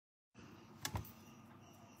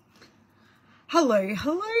Hello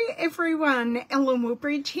everyone, Ellen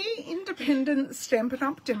Woodbridge here, independent Stampin'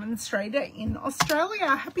 Up demonstrator in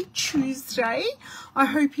Australia. Happy Tuesday. I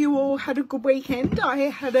hope you all had a good weekend. I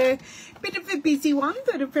had a bit of a busy one,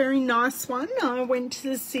 but a very nice one. I went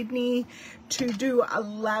to Sydney to do a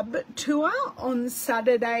lab tour on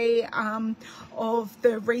Saturday of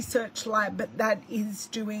the research lab that is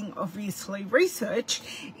doing obviously research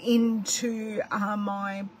into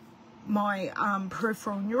my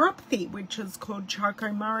peripheral neuropathy, which is called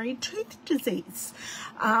Charcot-Marie tooth disease.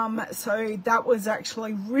 So that was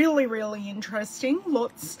actually really interesting.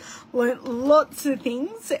 Learnt lots of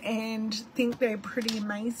things and think they're pretty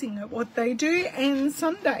amazing at what they do. And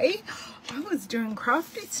Sunday I was doing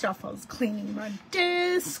crafty stuff. I was cleaning my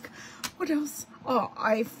desk. What else? Oh,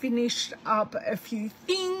 I finished up a few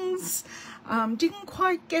things. Didn't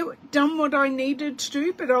quite get done what I needed to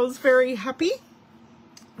do, but I was very happy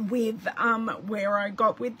with where I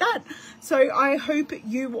got with that. So I hope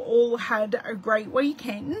you all had a great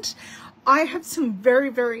weekend. I have some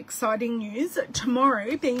very exciting news.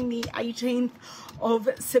 Tomorrow, being the 18th of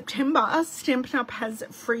September, Stampin' Up has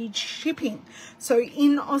free shipping. So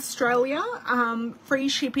in Australia, free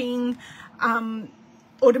shipping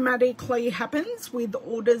automatically happens with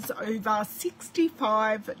orders over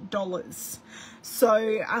 $65.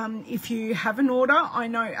 So if you have an order, I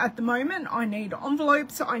know at the moment I need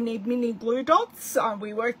envelopes, I need mini glue dots.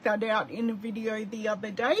 We worked that out in a video the other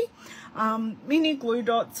day. Mini glue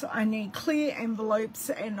dots, I need clear envelopes,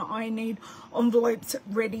 and I need envelopes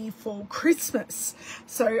ready for Christmas.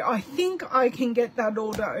 So I think I can get that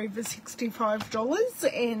order over $65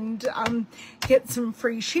 and get some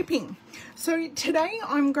free shipping. So today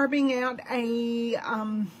I'm grabbing out a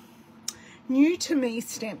new to me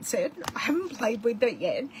stamp set. I haven't played with it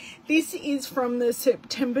yet. This is from the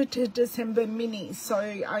September to December mini, so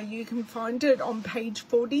you can find it on page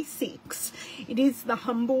 46. It is the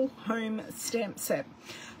Humble Home stamp set.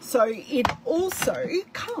 So it also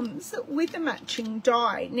comes with a matching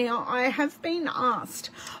die. Now I have been asked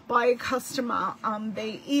by a customer,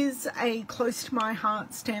 there is a close to my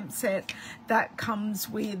heart stamp set that comes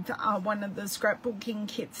with one of the scrapbooking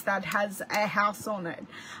kits that has a house on it.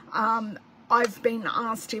 I've been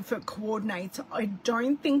asked if it coordinates. I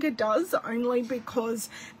don't think it does, only because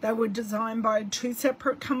they were designed by two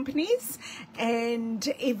separate companies, and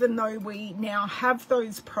even though we now have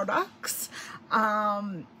those products,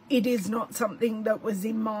 it is not something that was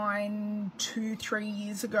in mind 2-3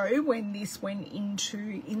 years ago when this went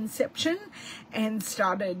into inception and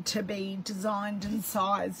started to be designed and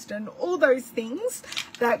sized and all those things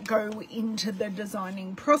that go into the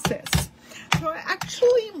designing process. So I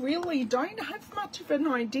actually really don't have much of an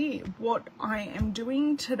idea what I am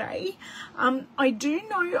doing today. I do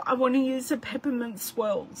know I want to use the peppermint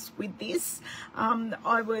swirls with this.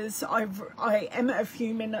 I am a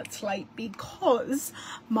few minutes late because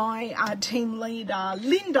my team leader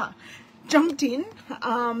Linda jumped in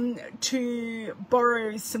to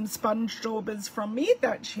borrow some sponge daubers from me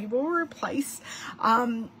that she will replace,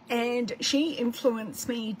 and she influenced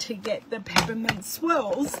me to get the peppermint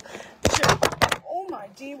swirls. Oh my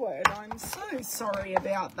dear word, I'm so sorry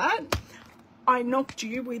about that. I knocked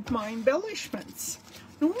you with my embellishments.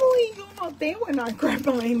 Normally you're not there when I grab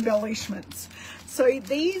my embellishments. So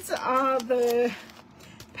these are the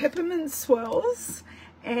peppermint swirls,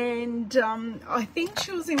 and I think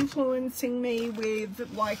she was influencing me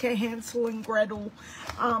with like a Hansel and Gretel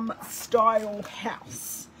style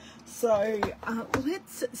house. So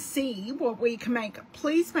let's see what we can make.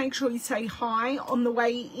 Please make sure you say hi on the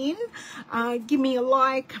way in. Give me a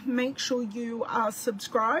like. Make sure you are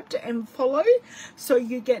subscribed and follow so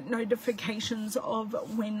you get notifications of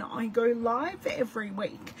when I go live every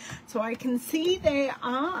week. So I can see there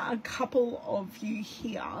are a couple of you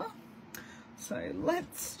here. So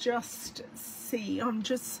let's just see. I'm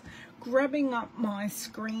just grabbing up my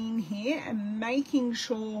screen here and making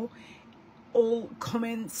sure all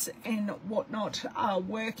comments and whatnot are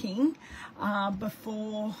working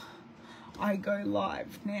before I go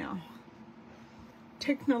live. Now,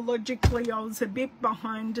 technologically I was a bit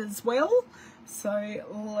behind as well. So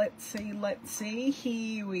let's see.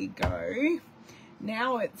 Here we go.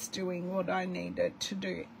 Now it's doing what I need it to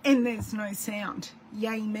do, and there's no sound.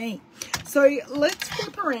 Yay me. So let's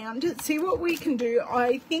flip around and see what we can do.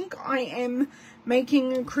 I think I am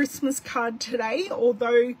making a Christmas card today,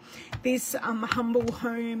 although this Humble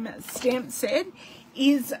Home stamp set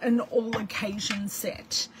is an all occasion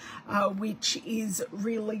set, which is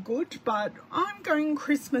really good, but I'm going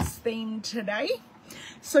Christmas themed today.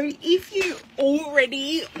 So if you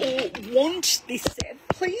already want this set,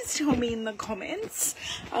 please tell me in the comments,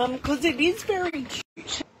 because it is very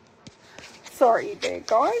cute. sorry there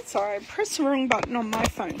guys, I pressed the wrong button on my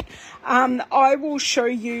phone. I will show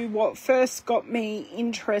you what first got me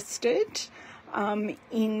interested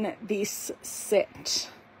in this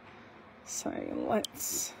set. So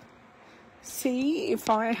let's see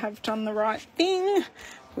if I have done the right thing,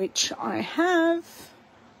 which I have.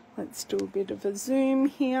 Let's do a bit of a zoom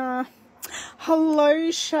here. Hello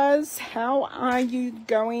Shaz, how are you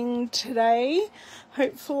going today?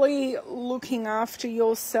 Hopefully looking after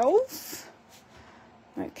yourself.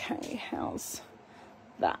 Okay, how's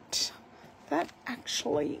that? That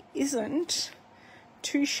actually isn't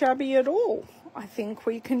too shabby at all. I think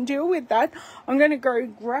we can deal with that. I'm going to go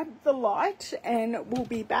grab the light and we'll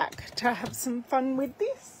be back to have some fun with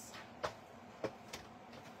this.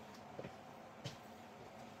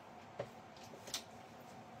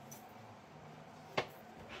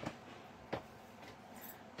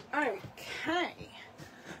 Okay,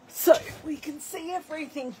 so we can see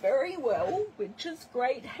everything very well, which is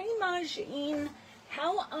great. Hey Marjine,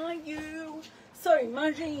 how are you? So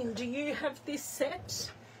Marjine, do you have this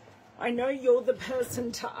set? I know you're the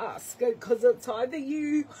person to ask because it's either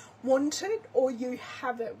you want it or you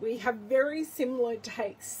have it. We have very similar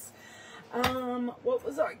tastes. What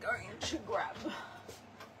was I going to grab?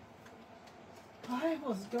 I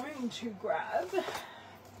was going to grab,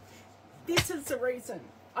 this is the reason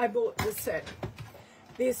I bought the set.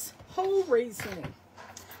 This whole reasoning,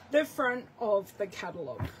 the front of the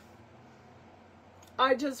catalogue.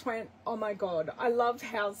 I just went, oh my God, I love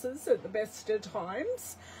houses at the best of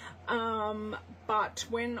times. But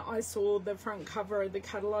when I saw the front cover of the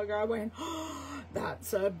catalogue, I went, oh,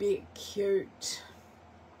 that's a bit cute.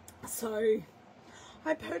 So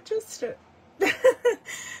I purchased it.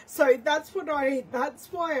 So that's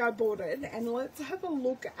why I bought it. And let's have a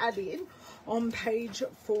look at it on page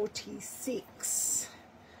 46.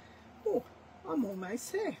 Oh, I'm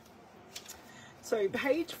almost there. So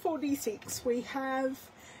page 46, we have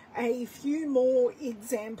a few more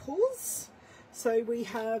examples. So we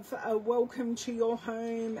have a welcome to your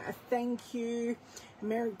home, a thank you,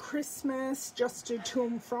 Merry Christmas, just a to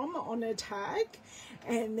and from on a tag.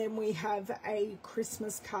 And then we have a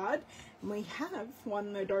Christmas card. And we have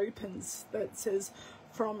one that opens that says,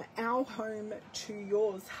 from our home to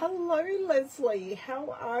yours. Hello, Leslie.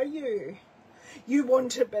 How are you? You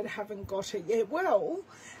want it but haven't got it yet. Well,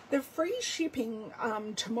 the free shipping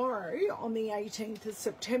tomorrow on the 18th of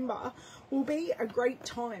September will be a great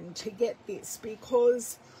time to get this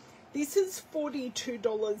because this is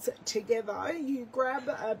 $42 together. You grab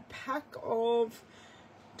a pack of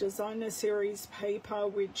designer series paper,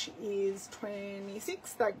 which is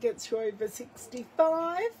 26, that gets you over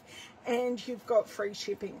 65, and you've got free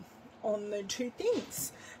shipping on the two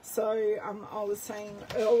things. So I was saying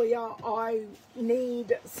earlier, I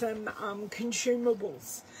need some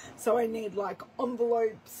consumables. So I need like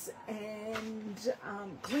envelopes and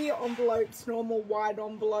clear envelopes, normal white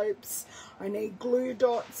envelopes. I need glue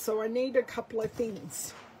dots, so I need a couple of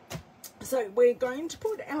things. So we're going to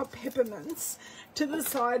put our peppermints to the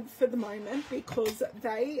side for the moment because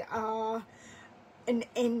they are an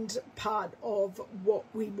end part of what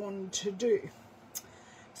we want to do.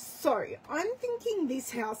 So I'm thinking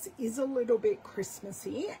this house is a little bit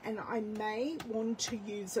Christmassy and I may want to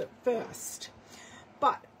use it first.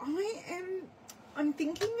 But I'm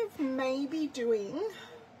thinking of maybe doing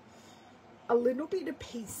a little bit of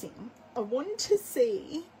piecing. I want to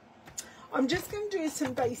see, I'm just going to do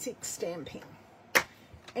some basic stamping.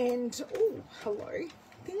 And, oh, hello,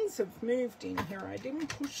 things have moved in here. I didn't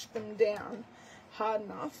push them down hard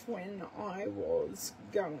enough when I was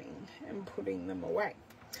going and putting them away.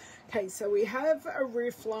 Okay, so we have a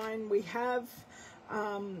roof line. We have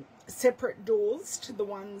separate doors to the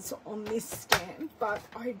ones on this stamp, but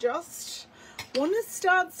I just want to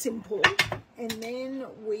start simple and then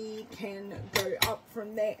we can go up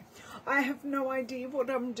from there. I have no idea what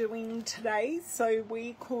I'm doing today, so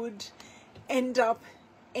we could end up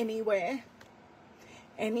anywhere,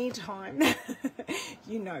 anytime.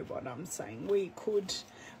 You know what I'm saying. We could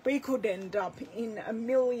end up in a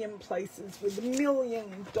million places with a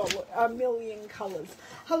million colors.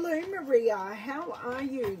 Hello Maria, how are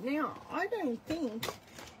you? Now I don't think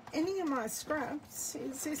any of my scraps,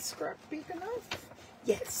 is this scrap big enough?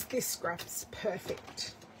 Yes, this scrap's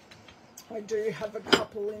perfect. I do have a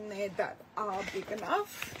couple in there that are big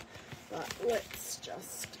enough, but let's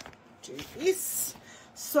just do this.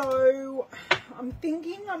 So I'm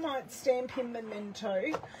thinking I might stamp in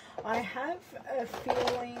Memento. I have a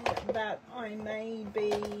feeling that I may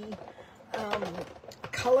be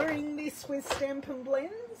colouring this with Stampin'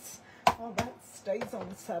 Blends. Oh, that stays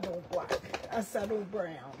on saddle black, saddle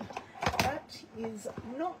brown. That is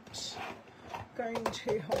not going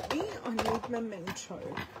to help me. I need Memento.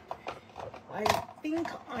 I think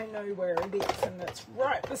I know where it is, and it's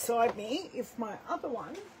right beside me if my other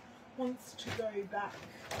one wants to go back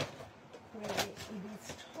where it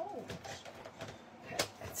is told. Okay,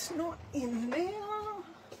 it's not in there.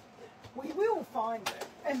 We will find it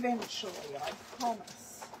eventually, I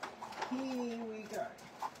promise. Here we go.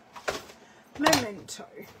 Memento.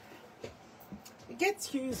 It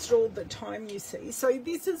gets used all the time, you see. So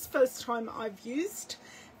this is the first time I've used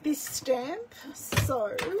this stamp.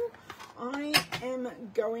 So I am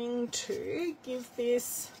going to give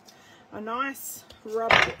this a nice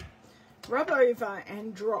rub over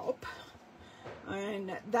and drop.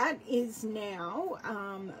 And that is now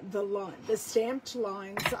the stamped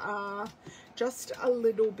lines are just a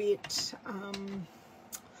little bit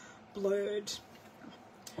blurred.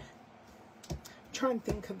 Try and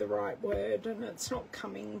think of the right word, and it's not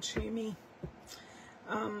coming to me.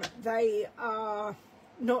 They are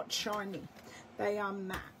not shiny, they are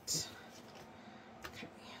matte. Okay,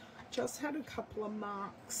 I just had a couple of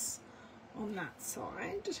marks on that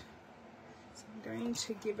side, so I'm going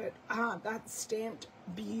to give it, that's stamped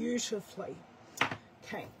beautifully.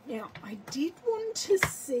 Okay, now I did want to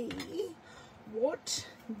see what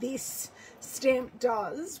this stamp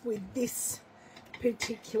does with this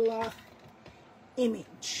particular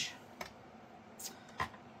image.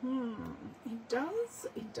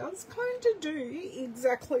 It does kind of do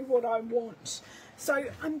exactly what I want. So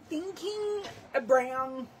I'm thinking a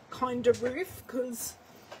brown kind of roof, because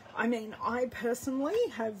I mean, I personally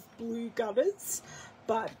have blue gutters,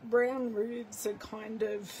 but brown roofs are kind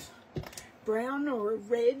of brown or a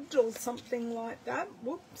red or something like that.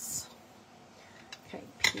 Whoops. Okay,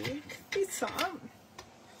 pick this up.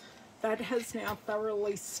 That has now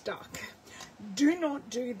thoroughly stuck. Do not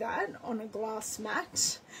do that on a glass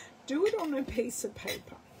mat. Do it on a piece of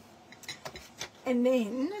paper. And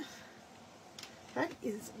then, that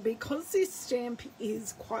is, because this stamp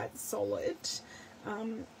is quite solid,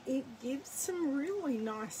 it gives some really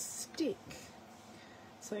nice stick.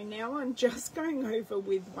 So now I'm just going over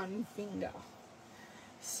with one finger.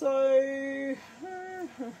 So,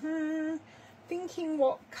 thinking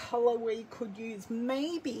what colour we could use.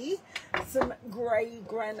 Maybe some grey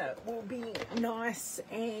granite will be nice,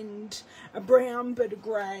 and a brown but a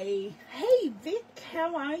grey. Hey Vic,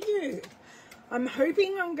 how are you? I'm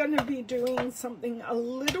hoping I'm going to be doing something a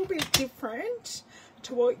little bit different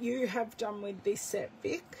to what you have done with this set,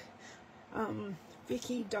 Vic.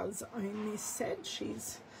 Vicky does own this set.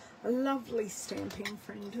 She's a lovely stamping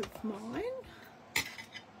friend of mine.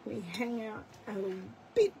 We hang out a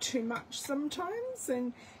bit too much sometimes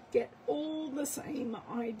and get all the same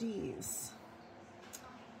ideas,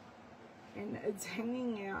 and it's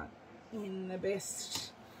hanging out in the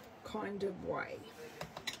best kind of way.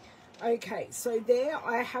 Okay, so there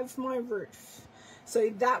I have my roof. So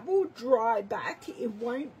that will dry back. It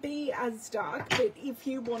won't be as dark, but if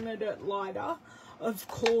you wanted it lighter, of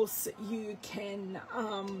course you can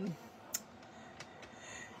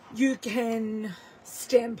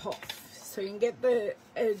stamp off. So you can get the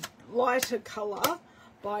lighter colour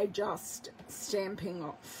by just stamping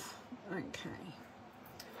off. Okay,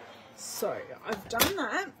 so I've done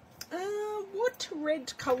that. What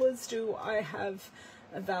red colours do I have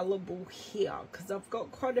available here? Because I've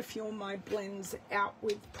got quite a few of my blends out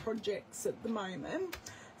with projects at the moment.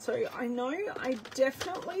 So I know I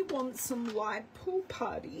definitely want some light pool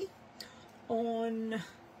party on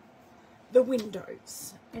the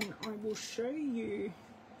windows, and I will show you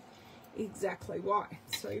exactly why.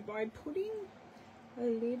 So by putting a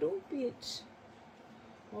little bit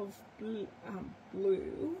of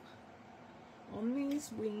blue on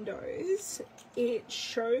these windows, it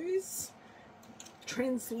shows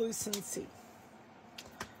translucency.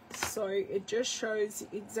 So it just shows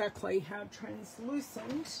exactly how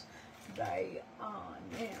translucent they are.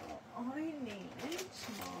 Now I need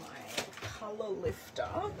my colour lifter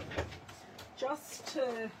just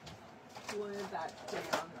to blur that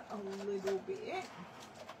down a little bit.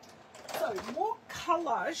 So what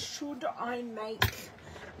colour should I make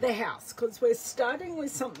the house? Because we're starting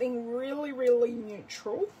with something really, really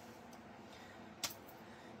neutral.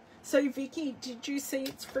 So Vicky, did you see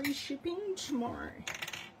it's free shipping tomorrow?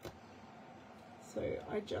 So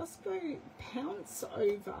I just go pounce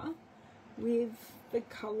over with the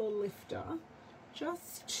colour lifter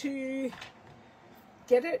just to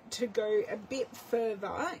get it to go a bit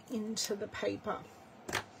further into the paper.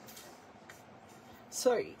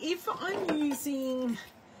 So if I'm using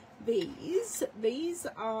these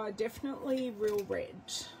are definitely real red,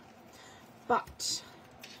 but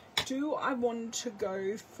do I want to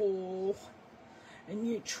go for a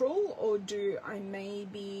neutral, or do I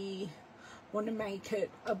maybe want to make it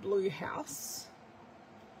a blue house?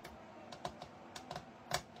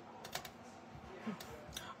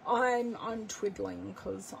 I'm twiddling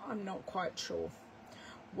because I'm not quite sure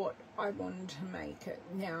what I want to make it.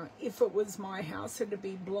 Now, if it was my house, it'd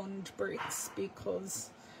be blonde bricks because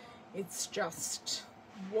it's just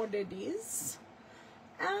what it is.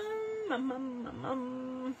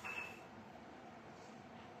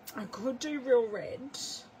 I could do real red,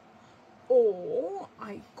 or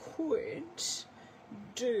I could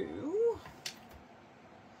do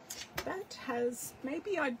that has,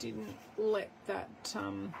 maybe I didn't let that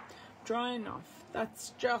dry enough.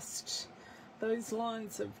 That's just, those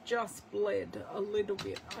lines have just bled a little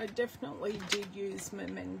bit. I definitely did use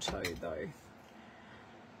Memento though.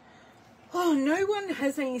 Oh, no one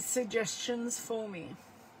has any suggestions for me.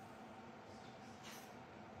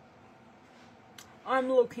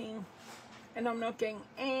 I'm looking and I'm not getting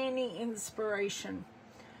any inspiration.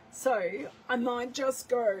 So I might just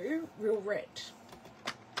go real red.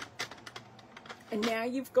 And now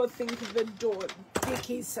you've got to think of the door.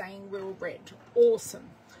 Vicky's saying real red. Awesome.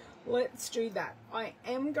 Let's do that. I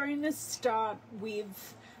am going to start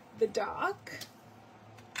with the dark.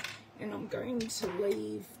 And I'm going to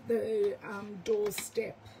leave the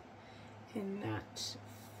doorstep and that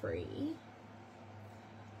free.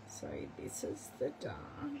 So this is the dark.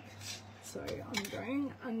 So I'm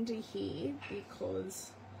going under here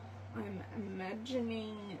because I'm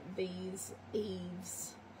imagining these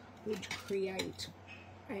eaves would create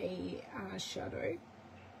a shadow.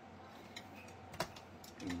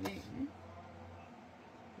 And then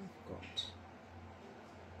I've got,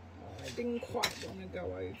 I didn't quite want to go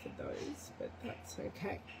over those, but that's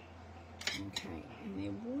okay. Okay, and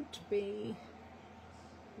there would be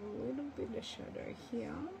a little bit of shadow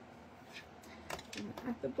here. And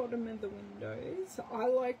at the bottom of the windows, I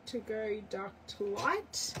like to go dark to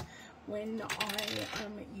light when I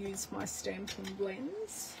use my Stampin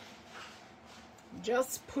blends.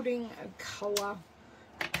 Just putting a colour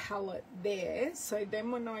palette there, so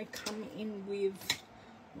then when I come in with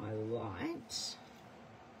my light,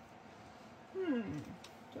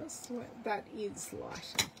 just let that is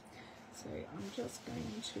lighter. So I'm just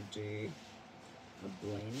going to do a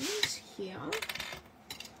blend here.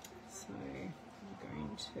 So I'm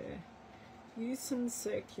going to use some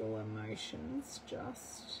circular motions,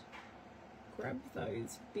 just grab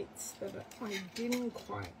those bits that I didn't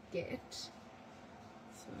quite get.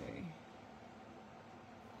 So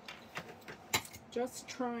just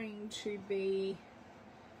trying to be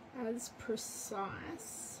as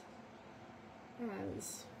precise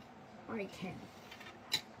as I can.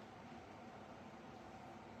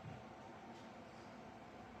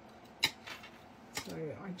 So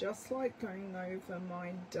I just like going over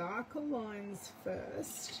my darker lines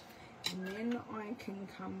first, and then I can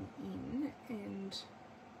come in and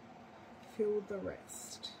fill the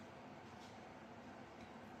rest.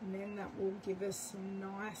 And then that will give us some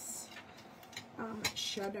nice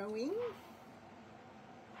shadowing.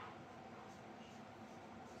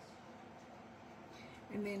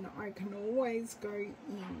 And then I can always go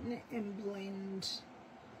in and blend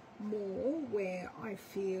more where I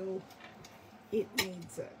feel it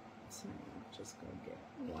needs it. So I'm just going to get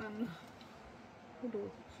one little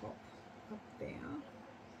pop up there.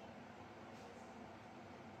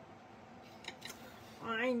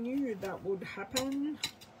 I knew that would happen,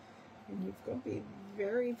 and you've got to be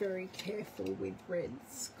very, very careful with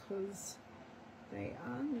reds because they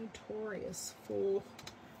are notorious for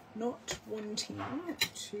not wanting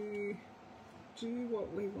to do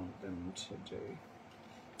what we want them to do.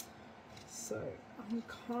 So I'm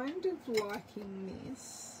kind of liking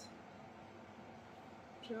this,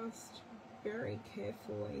 just very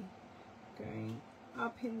carefully going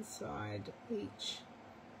up inside each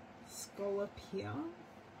scallop here,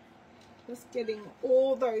 just getting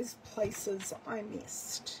all those places I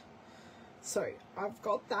missed. So I've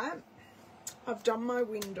got that. I've done my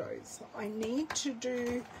windows. I need to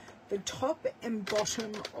do the top and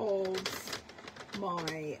bottom of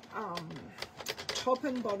my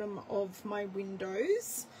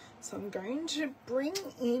windows. So I'm going to bring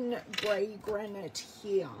in grey granite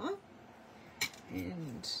here,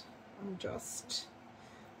 and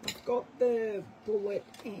I've got the bullet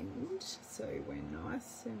end, so we're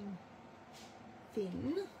nice and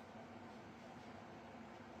thin.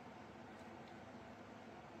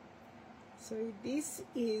 So this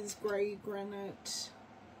is grey granite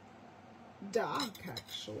dark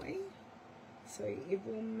actually, so it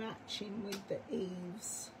will match in with the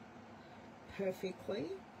eaves perfectly.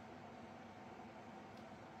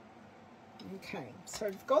 Okay, so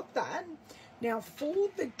I've got that. Now for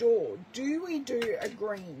the door, do we do a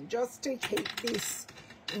green just to keep this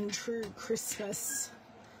in true Christmas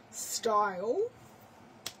style?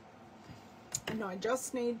 And I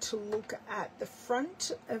just need to look at the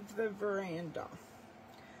front of the veranda.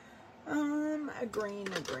 A green.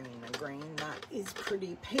 That is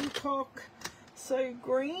pretty peacock. So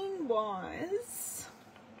green wise,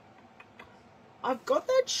 I've got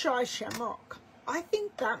that Shy Shamrock. I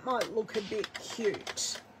think that might look a bit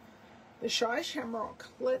cute. The Shy Shamrock.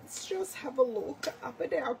 Let's just have a look up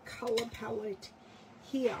at our colour palette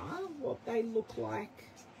here, what they look like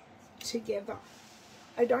together.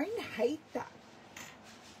 I don't hate that,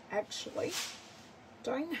 actually.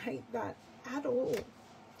 Don't hate that at all.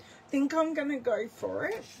 Think I'm going to go for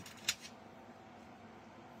it.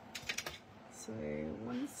 So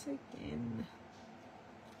once again,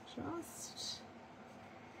 just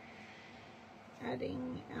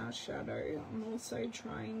adding our shadow. I'm also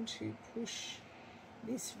trying to push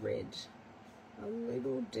this red a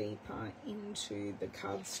little deeper into the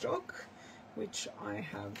cardstock, which I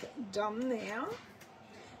have done now.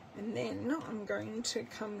 And then I'm going to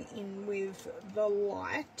come in with the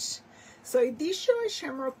light. So this Shy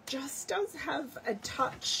Shamrock just does have a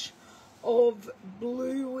touch of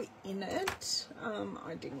blue in it.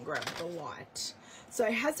 I didn't grab the light. So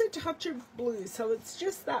it has a touch of blue, so it's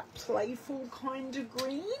just that playful kind of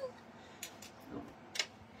green.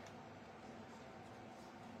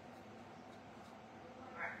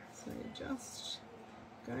 So just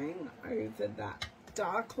going over that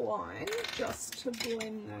dark line just to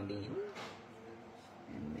blend that in.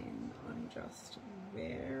 And then I'm just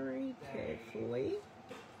very carefully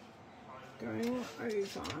going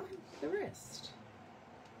over the rest.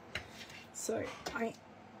 So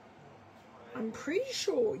I'm pretty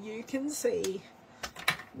sure you can see,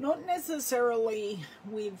 not necessarily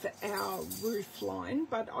with our roof line,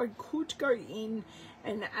 but I could go in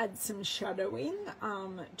and add some shadowing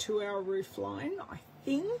to our roof line. I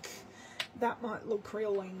think that might look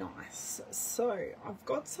really nice. So I've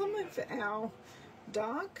got some of our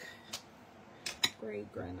dark grey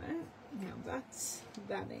granite. Now that's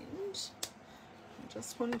that end. I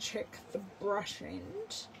just want to check the brush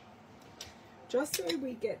end, just so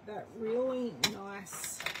we get that really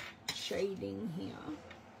nice shading here.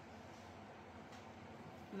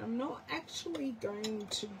 And I'm not actually going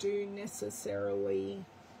to do necessarily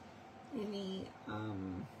any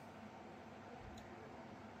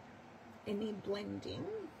blending.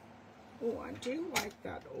 Oh, I do like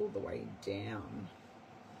that all the way down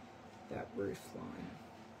that roof line.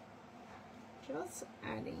 Just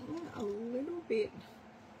adding a little bit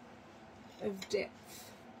of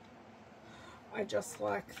depth. I just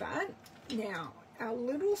like that. Now, our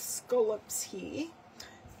little scallops here,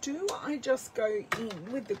 do I just go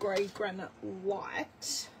in with the grey granite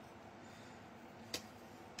light?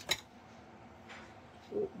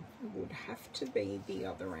 Oh, it would have to be the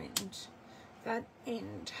other end. That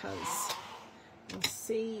end has, let's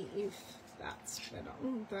see if that's better.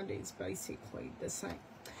 Oh, that is basically the same,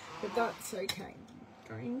 but that's okay.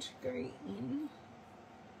 I'm going to go in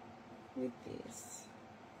with this.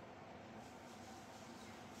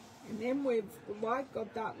 And then we've like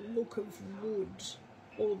got that look of wood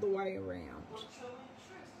all the way around.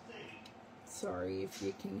 Sorry if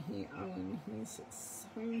you can hear Owen, he's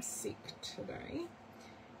so sick today.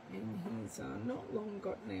 And he's not long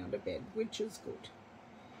gotten out of bed, which is good.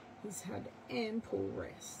 He's had ample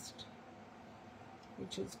rest,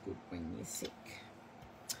 which is good when you're sick.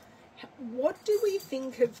 What do we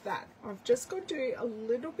think of that? I've just got to do a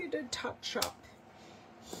little bit of touch up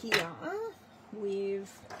here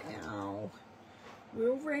with our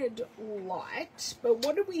real red light. But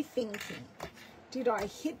what are we thinking? Did I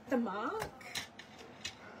hit the mark?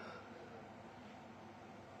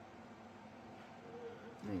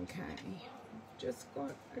 Okay, just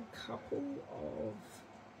got a couple of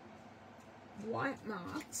white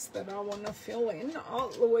marks that I want to fill in.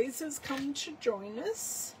 Oh, Louise has come to join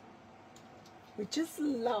us, which is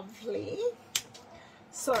lovely.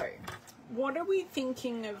 So, what are we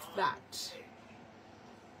thinking of that?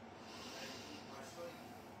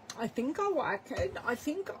 I think I like it. I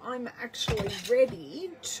think I'm actually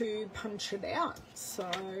ready to punch it out. So,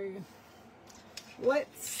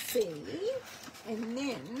 let's see. And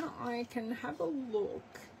then I can have a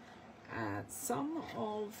look at some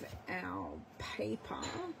of our paper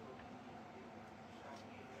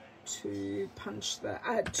to punch the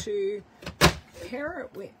to pair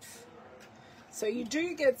it with. So you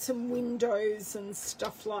do get some windows and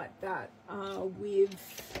stuff like that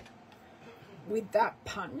with that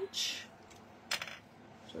punch.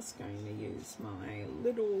 Just going to use my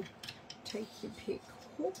little take your pick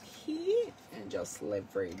hook here just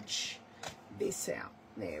leverage this out.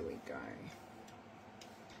 There we go.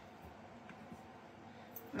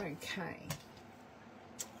 Okay,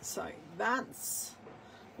 so that's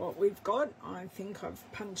what we've got. I think I've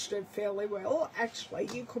punched it fairly well. Actually,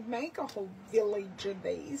 you could make a whole village of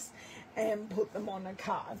these and put them on a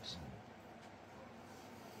card.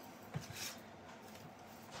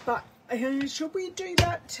 But should we do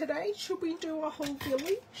that today? Should we do a whole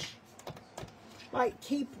village? Like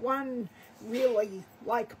keep one really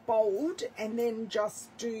like bold and then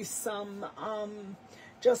just do some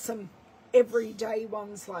everyday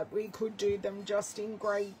ones. Like we could do them just in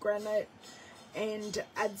grey granite and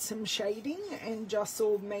add some shading and just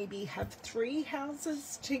all maybe have 3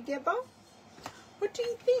 houses together. What do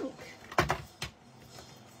you think?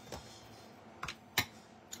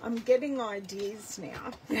 I'm getting ideas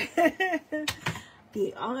now.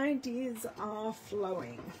 The ideas are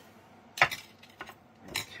flowing.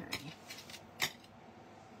 Okay.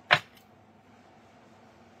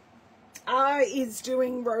 Is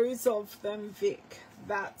doing rows of them, Vic.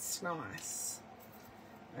 That's nice.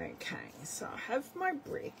 Okay, so I have my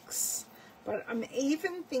bricks, but I'm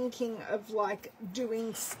even thinking of like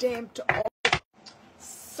doing stamped off.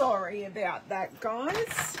 Sorry about that,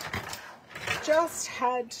 guys. Just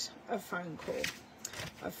had a phone call.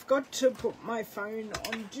 I've got to put my phone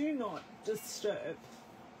on do not disturb.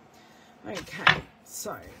 Okay,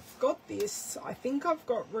 so I've got this. I think I've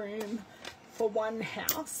got room for 1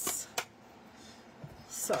 house.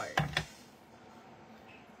 So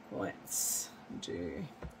let's do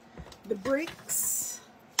the bricks,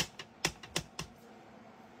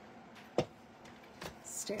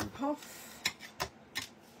 stamp off,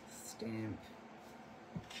 stamp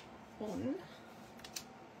on,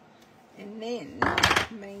 and then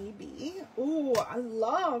maybe, oh, I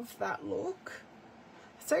love that look.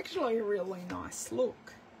 It's actually a really nice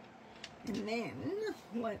look. And then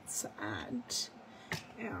let's add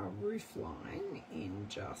our roof line in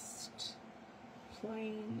just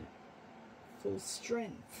plain full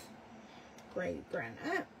strength grey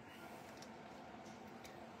granite.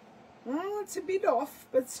 Well, it's a bit off,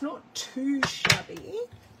 but it's not too shabby.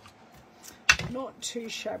 Not too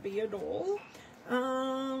shabby at all.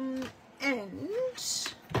 And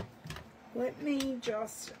let me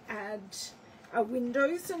just add our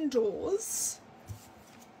windows and doors,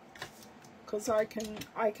 because I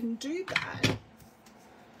can do that.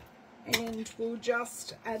 And we'll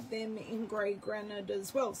just add them in grey granite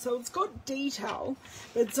as well. So it's got detail,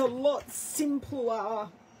 but it's a lot simpler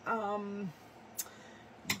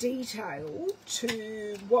detail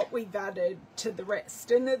to what we've added to the rest.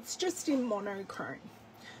 And it's just in monochrome.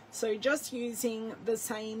 So just using the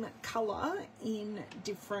same colour in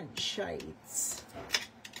different shades.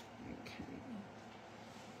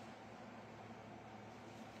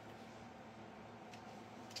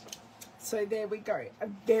 So there we go, a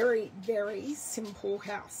very, very simple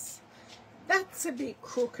house. That's a bit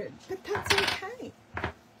crooked, but that's okay.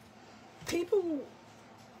 People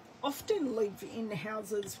often live in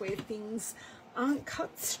houses where things aren't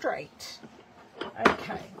cut straight.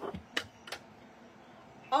 Okay.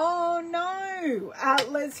 Oh no,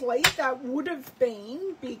 Leslie, that would have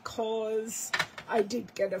been because I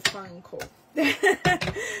did get a phone call.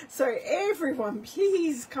 So everyone,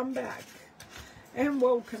 please come back and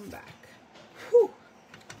welcome back. Whew.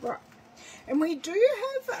 Right, and we do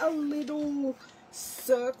have a little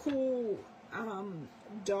circle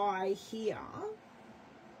die here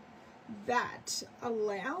that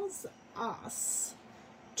allows us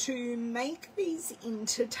to make these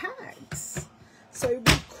into tags. So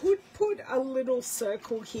we could put a little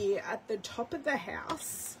circle here at the top of the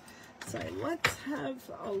house. So let's have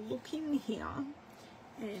a look in here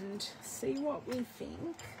and see what we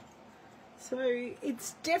think. So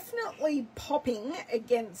it's definitely popping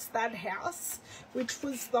against that house, which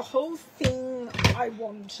was the whole thing I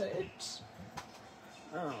wanted.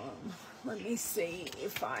 Let me see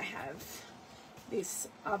if I have this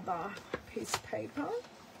other piece of paper.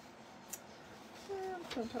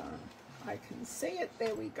 I can see it.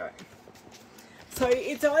 There we go. So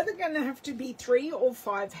it's either going to have to be 3 or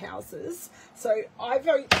 5 houses. So I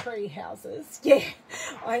vote 3 houses. Yeah,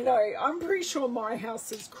 I know. I'm pretty sure my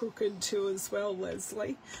house is crooked too as well,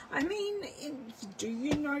 Leslie. I mean, do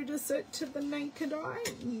you notice it to the naked eye?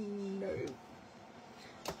 No.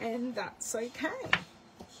 And that's okay.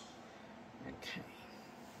 Okay.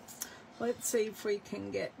 Let's see if we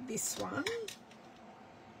can get this one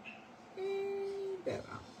better.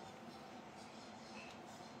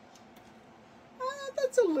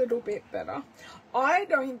 That's a little bit better. I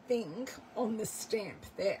don't think on the stamp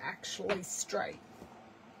they're actually straight.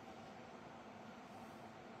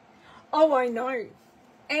 Oh, I know.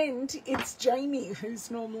 And it's Jamie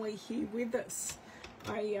who's normally here with us.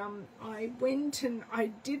 I went and I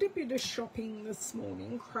did a bit of shopping this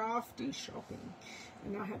morning, crafty shopping,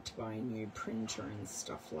 and I had to buy a new printer and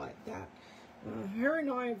stuff like that. Her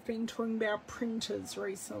and I have been talking about printers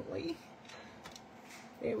recently.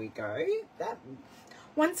 There we go. That,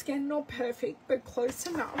 once again, not perfect, but close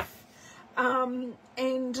enough.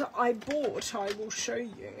 And I will show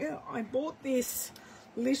you, I bought this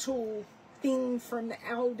little thing from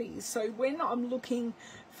Aldi. So when I'm looking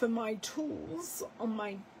for my tools on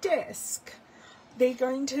my desk, they're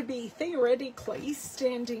going to be theoretically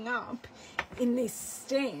standing up in this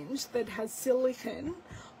stand that has silicone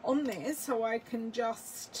on there, so I can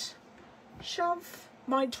just shove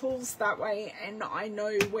my tools that way and I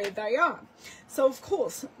know where they are. So of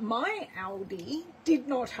course my Aldi did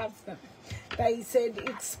not have them. They said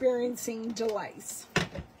experiencing delays.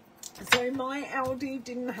 So my Aldi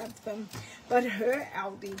didn't have them, but her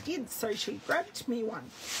Aldi did, so she grabbed me one.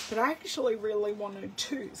 But I actually really wanted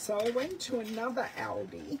two, so I went to another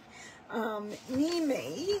Aldi near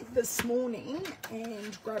me this morning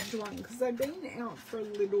and grabbed one, because I've been out for a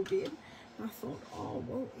little bit. And I thought, oh,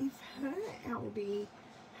 well, if her Aldi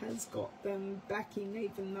has got them back in,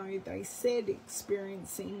 even though they said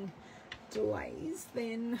experiencing delays,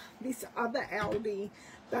 then this other Aldi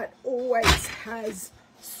that always has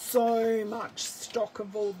so much stock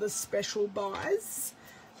of all the special buys,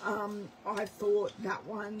 I thought that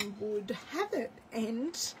one would have it,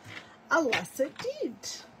 and alas it did.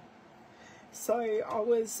 So I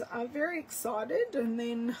was very excited, and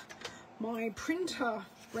then my printer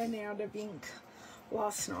ran out of ink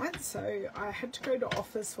last night, so I had to go to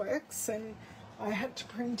Officeworks and I had to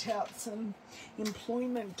print out some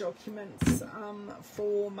employment documents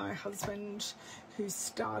for my husband, who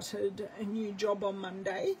started a new job on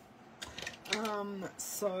Monday.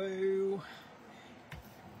 So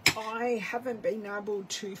I haven't been able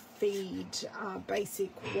to feed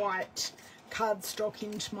basic white cardstock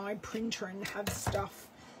into my printer and have stuff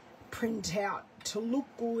print out to look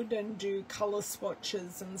good and do colour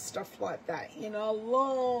swatches and stuff like that in a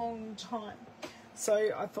long time.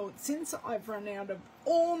 So I thought, since I've run out of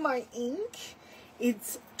all my ink,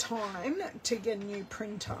 it's time to get a new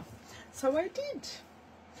printer. So I did.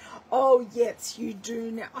 Oh yes, you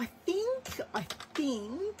do now. I think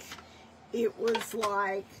it was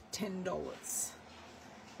like $10.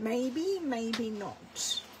 Maybe, maybe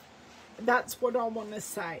not. That's what I want to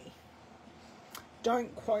say.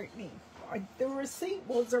 Don't quote me. The receipt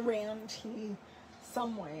was around here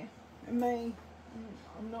somewhere. I'm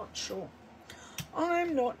not sure.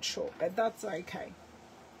 I'm not sure, but that's okay.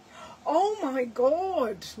 Oh my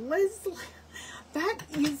God, Leslie, that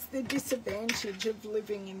is the disadvantage of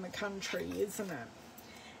living in the country, isn't it?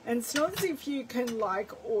 And it's not as if you can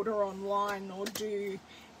like order online or do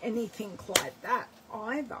anything like that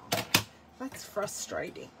either. That's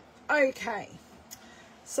frustrating. Okay,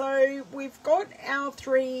 so we've got our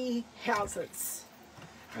 3 houses.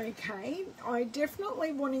 Okay, I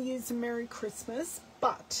definitely want to use a Merry Christmas,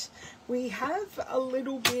 but we have a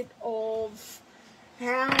little bit of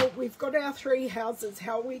how we've got our 3 houses.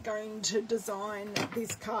 How are we going to design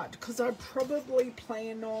this card? Because I probably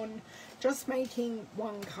plan on just making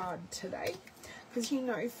 1 card today, because, you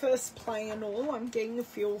know, first play and all, I'm getting a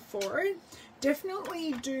feel for it.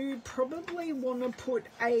 Definitely do probably want to put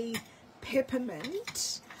a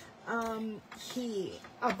peppermint here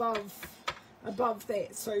above there.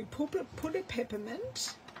 So put a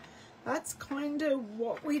peppermint. That's kind of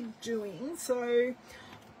what we're doing. So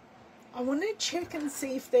I want to check and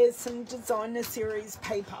see if there's some designer series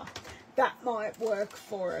paper that might work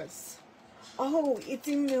for us. Oh, it's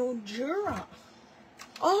in Mildura.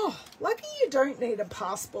 Oh, lucky you don't need a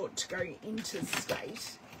passport to go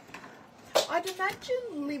interstate. I'd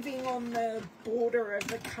imagine living on the border of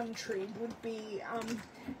the country would be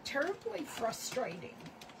terribly frustrating.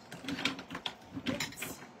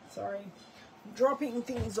 Oops, sorry. I'm dropping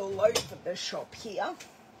things all over the shop here.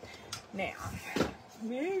 Now,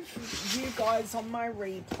 move you guys on my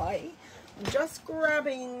replay. I'm just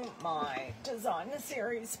grabbing my designer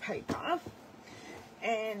series paper,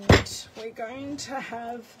 and we're going to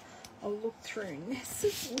have a look through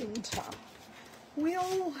Nessa's Winter.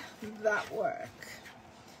 Will that work?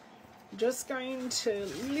 I'm just going to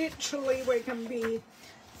literally, we're going to be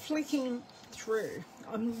flicking through.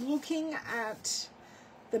 I'm looking at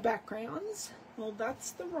the backgrounds. Well,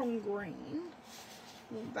 that's the wrong green.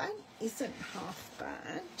 Well, that isn't half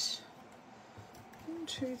bad. 1,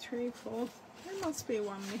 2, 3, 4. There must be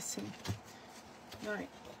one missing. No,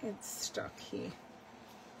 it's stuck here.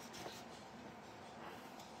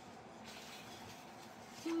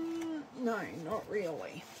 no, not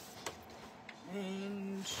really.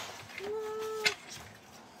 And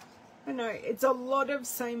I know it's a lot of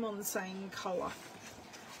same on same colour.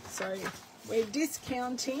 So we're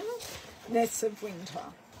discounting Nest of Winter.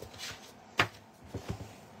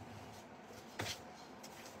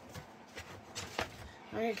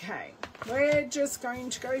 Okay, we're just going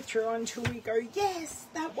to go through until we go, yes,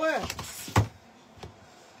 that works.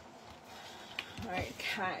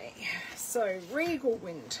 Okay, so Regal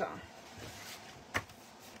Winter.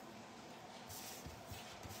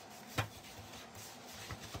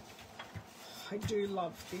 I do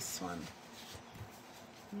love this one.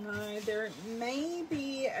 No, there may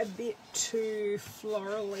be a bit too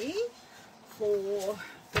florally for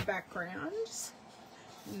the backgrounds.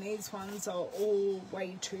 And these ones are all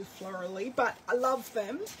way too florally, but I love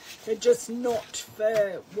them. They're just not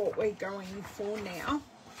for what we're going for now.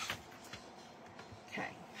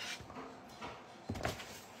 Okay.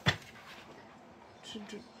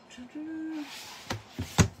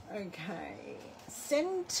 Okay.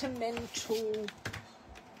 Sentimental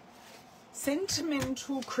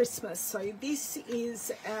Christmas. So this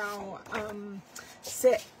is our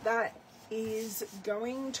set that is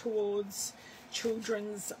going towards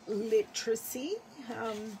children's literacy,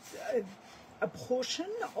 a portion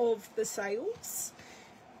of the sales.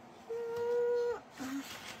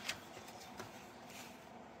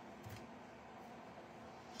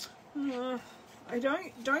 I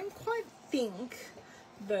don't quite think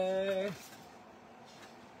this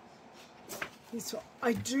one.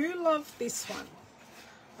 I do love this one.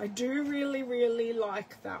 I do really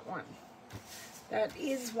like that one. That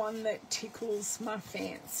is one that tickles my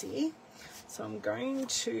fancy. So I'm going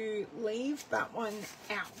to leave that one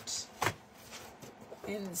out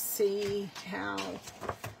and see how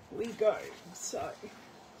we go. So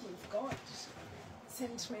we've got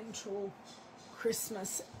Sentimental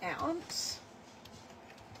Christmas out.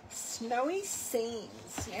 Snowy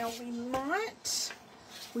Scenes. Now we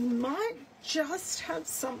might just have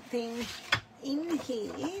something in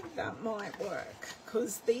here that might work,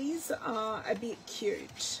 because these are a bit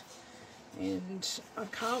cute. And I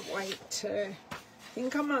can't wait to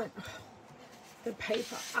think I might, the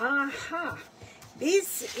paper, aha,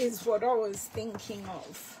 this is what I was thinking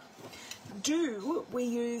of. Do we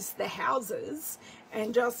use the houses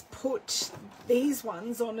and just put these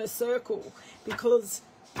ones on a circle, because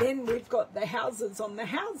then we've got the houses on the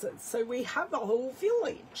houses, so we have a whole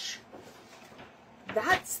village.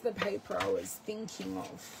 That's the paper I was thinking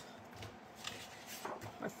of.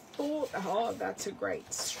 I thought, oh, that's a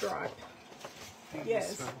great stripe.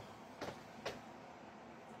 Yes.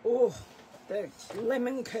 Oh, the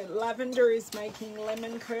lemon curd. Lavender is making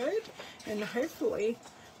lemon curd, and hopefully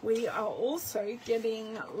we are also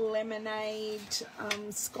getting lemonade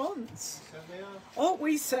scones. Oh,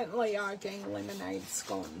 we certainly are getting lemonade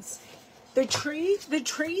scones. The trees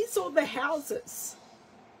or the houses?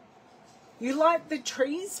 You like the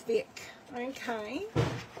trees, Vic? Okay.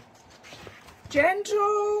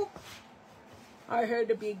 Gentle. I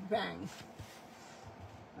heard a big bang.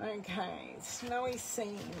 Okay, Snowy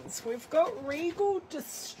Scenes. We've got Regal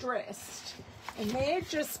Distressed, and they're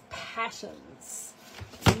just patterns.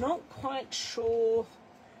 I'm not quite sure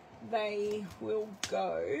they will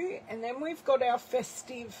go. And then we've got our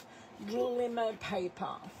Festive Glimmer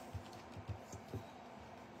paper.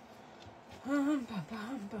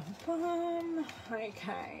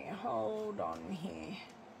 Okay, hold on here.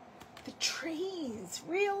 The trees,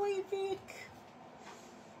 really, Vic?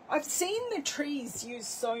 I've seen the trees used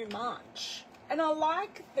so much, and I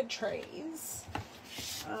like the trees.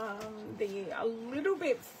 A little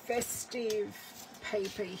bit festive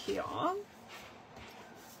paper here.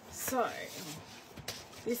 So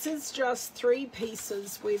this is just 3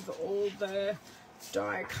 pieces with all the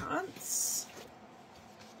die cuts.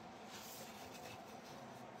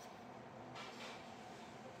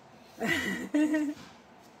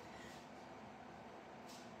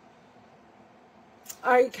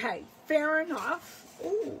 Okay, fair enough.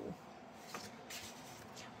 Ooh.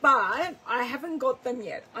 But I haven't got them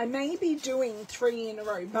yet. I may be doing 3 in a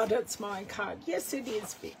row, but it's my card. Yes, it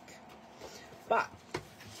is, Vic. But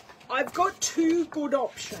I've got 2 good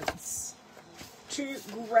options. 2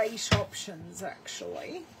 great options,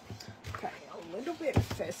 actually. Okay, a little bit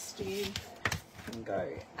festive. And go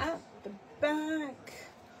at the back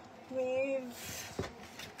with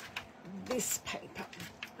this paper.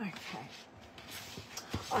 Okay.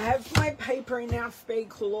 I have my paper in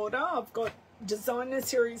alphabetical order. I've got designer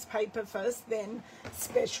series paper first, then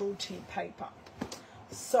specialty paper.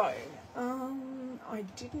 So, I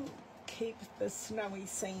didn't keep the Snowy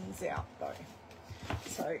Scenes out though.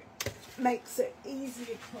 So, makes it easy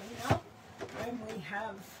to clean up. when we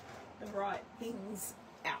have the right things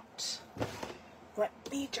out. Let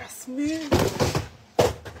me just move.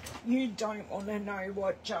 You don't want to know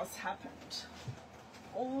what just happened.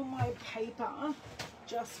 All my paper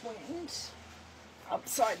just went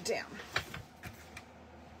upside down.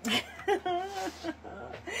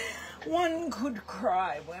 One could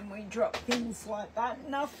cry when we drop things like that.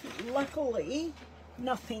 Luckily,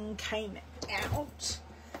 nothing came out.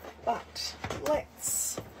 But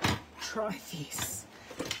let's try this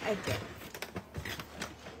again.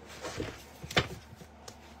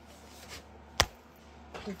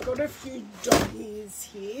 We've got a few dog ears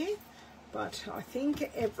here, but I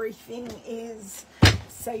think everything is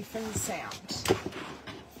safe and sound.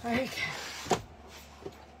 Okay.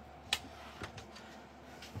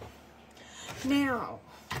 Now,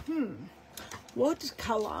 what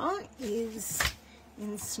colour is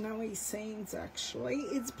in Snowy Scenes actually?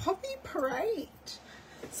 It's Poppy Parade.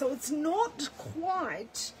 So it's not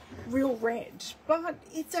quite real red, but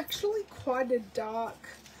it's actually quite a dark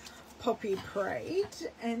Poppy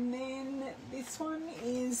Parade. And then this one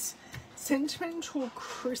is Sentimental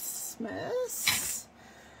Christmas.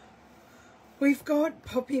 We've got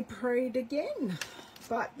Poppy Parade again,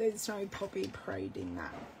 but there's no Poppy Parade in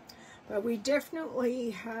that. But we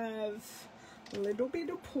definitely have a little bit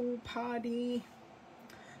of pool party,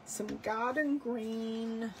 some garden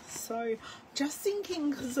green. So just thinking,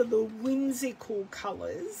 because of the whimsical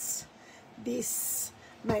colours, this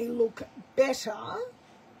may look better,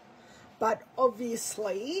 but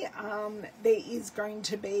obviously there is going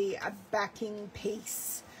to be a backing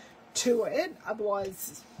piece to it,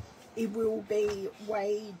 otherwise it will be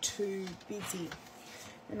way too busy.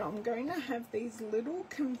 And I'm going to have these little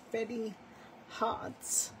confetti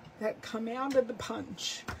hearts that come out of the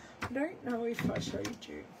punch. I don't know if I showed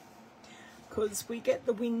you, because we get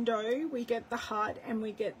the window, we get the heart, and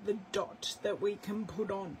we get the dot that we can put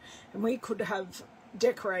on. And we could have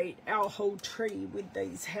decorate our whole tree with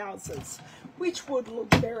these houses, which would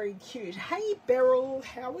look very cute. Hey Beryl,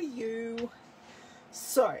 how are you?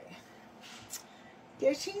 So,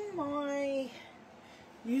 getting my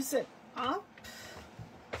use it up.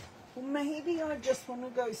 Or maybe I just want to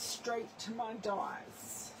go straight to my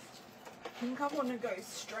dies. I think I want to go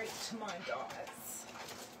straight to my dies.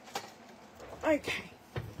 Okay.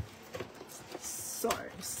 So,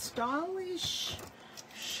 Stylish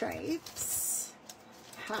Shapes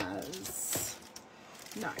has...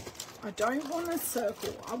 No, I don't want a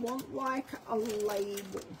circle. I want like a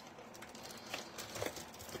label.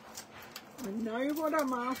 I know what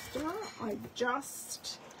I'm after. I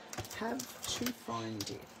just have to find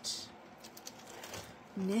it.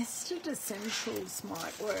 Nested Essentials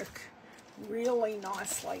might work really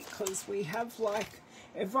nicely, because we have like,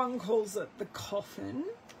 everyone calls it the coffin,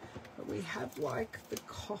 but we have like the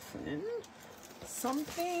coffin.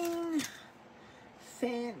 Something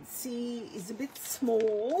fancy is a bit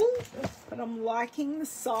small, but I'm liking the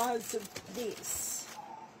size of this.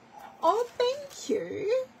 Oh, thank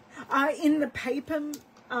you. In the paper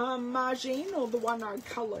margine, or the one I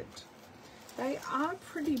coloured. They are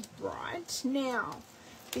pretty bright. Now,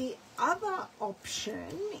 the other option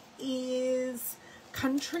is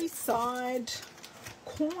Countryside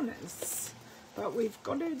Corners, but we've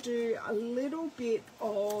got to do a little bit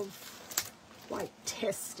of like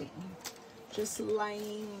testing, just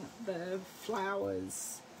laying the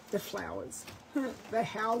the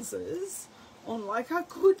houses on. Like, I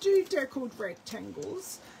could do deckled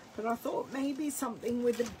rectangles, but I thought maybe something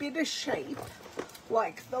with a bit of shape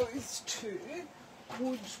like those two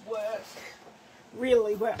would work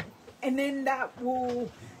really well. And then that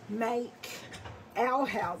will make our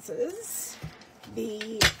houses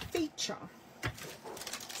the feature.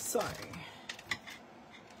 So,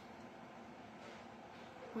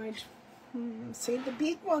 wait, see, the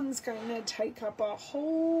big one's going to take up a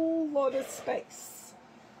whole lot of space.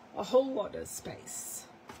 A whole lot of space.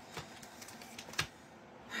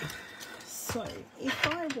 So, if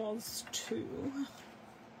I was to,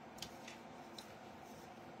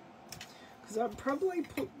 because I'd probably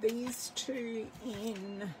put these two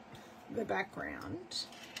in the background,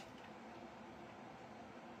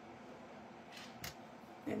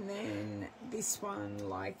 and then this one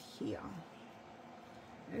like here,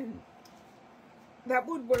 and that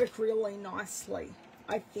would work really nicely,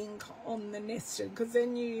 I think, on the nested, because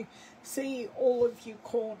then you see all of your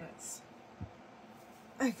corners.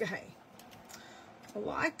 Okay.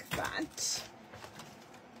 Like that.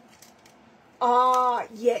 Ah,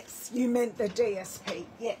 yes, you meant the DSP.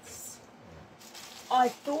 Yes, I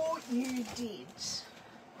thought you did.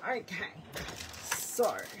 Okay,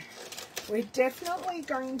 so We're definitely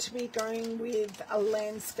going to be going with a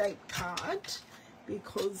landscape card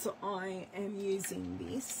because I am using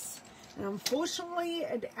this. And unfortunately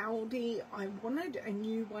at Aldi, I wanted a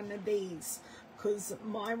new one of these because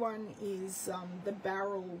my one is, the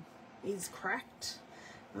barrel is cracked.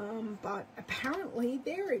 But apparently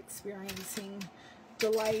they're experiencing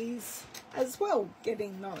delays as well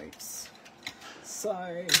getting those.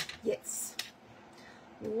 So yes,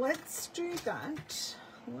 let's do that.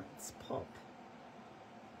 Let's pop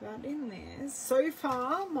that in there. So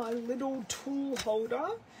far my little tool holder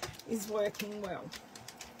is working well.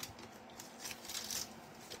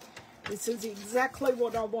 This is exactly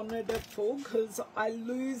what I wanted it for because I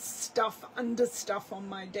lose stuff under stuff on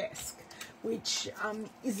my desk, which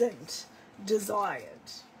isn't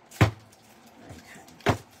desired.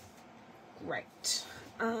 Okay, great.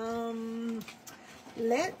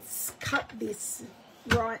 Let's cut this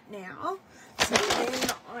right now. So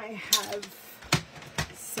then I have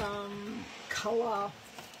some colour.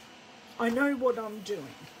 I know what I'm doing.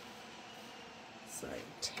 So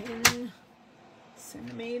 10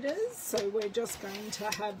 centimeters. So we're just going to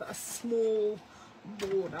have a small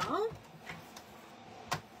border.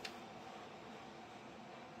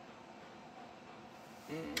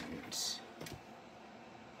 And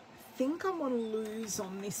I think I want to lose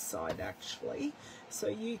on this side actually. So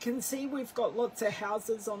you can see we've got lots of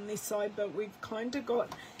houses on this side, but we've kind of got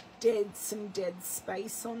some dead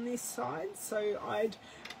space on this side. So I'd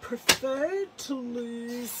prefer to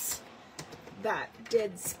lose that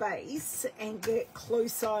dead space and get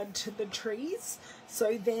closer to the trees,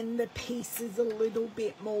 so then the piece is a little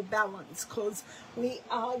bit more balanced because we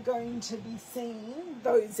are going to be seeing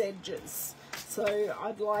those edges. So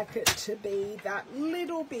I'd like it to be that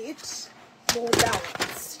little bit more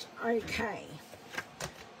balanced. Okay,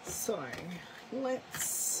 so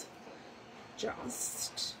let's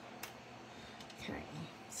just, okay,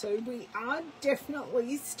 so we are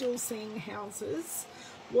definitely still seeing houses.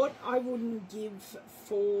 What I wouldn't give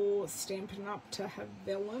for Stampin' Up to have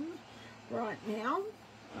vellum right now.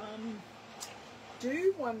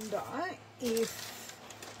 Do wonder if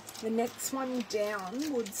the next one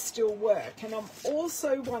down would still work. And I'm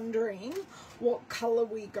also wondering what colour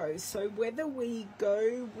we go. So whether we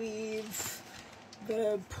go with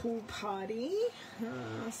the pool party,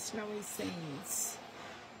 snowy scenes,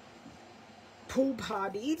 pool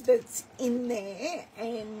party that's in there,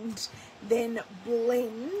 and then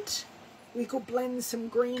blend. We could blend some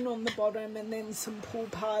green on the bottom and then some pool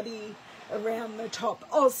party around the top.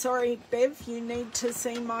 Oh, sorry, Bev, you need to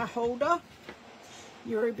see my holder.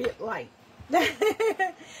 You're a bit late.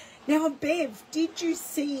 Now, Bev, did you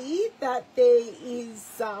see that there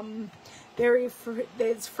is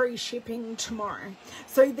there's free shipping tomorrow?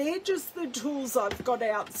 So they're just the tools I've got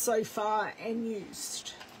out so far and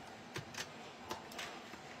used.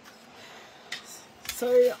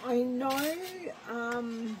 So I know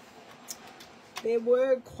there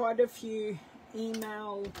were quite a few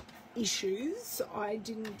email issues. I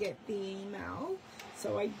didn't get the email,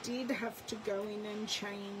 so I did have to go in and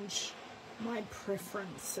change my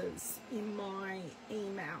preferences in my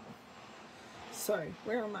email. So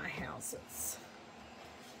where are my houses?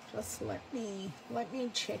 Just let me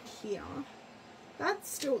check here. That's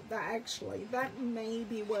still, that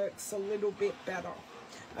maybe works a little bit better.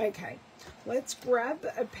 Okay, let's grab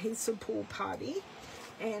a piece of pool party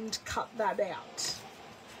and cut that out.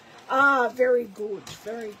 Ah, very good,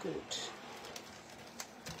 very good.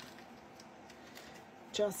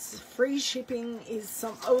 Just free shipping is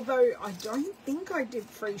some, although I don't think I did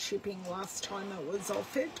free shipping last time it was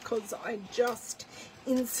offered because I just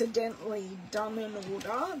incidentally done an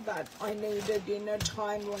order that I needed in a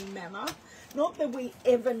timely manner. Not that we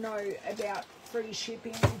ever know about free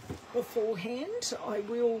shipping beforehand. I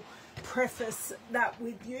will preface that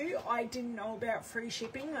with you. I didn't know about free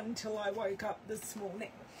shipping until I woke up this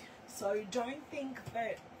morning. So don't think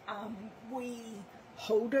that we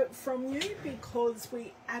hold it from you, because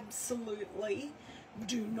we absolutely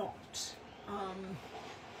do not.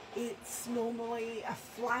 It's normally a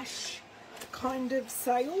flash kind of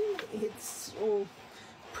sale, or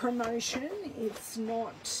promotion. It's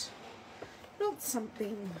not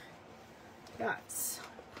something that's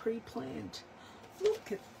pre-planned.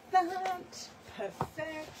 Look at that,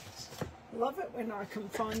 perfect. Love it when I can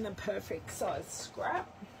find the perfect size scrap.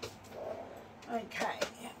 Okay,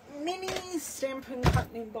 mini Stampin' Cut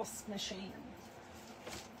and Emboss machine.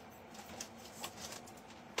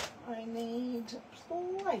 I need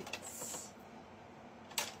plates.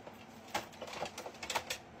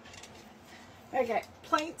 Okay,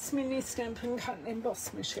 plates, mini Stampin' Cut and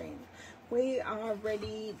Emboss machine. We are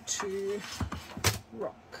ready to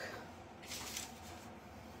rock.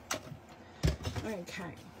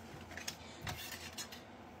 Okay.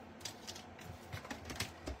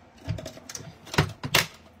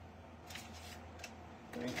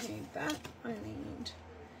 Don't need that. I need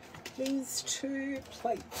these 2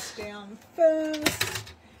 plates down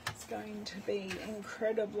first. It's going to be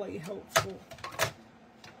incredibly helpful.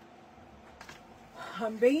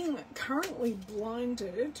 I'm being currently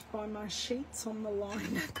blinded by my sheets on the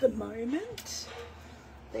line at the moment.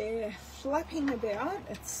 They're flapping about.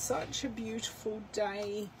 It's such a beautiful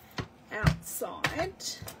day outside.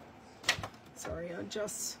 Sorry, I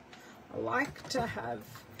like to have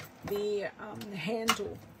the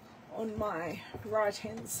handle on my right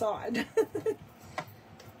hand side.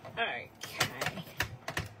 Okay,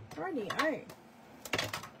 rightio.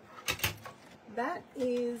 That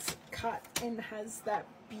is cut and has that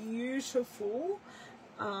beautiful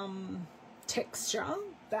texture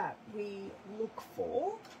that we look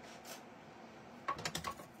for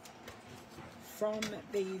from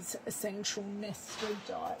these essential nested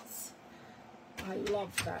dies. I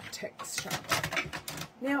love that texture.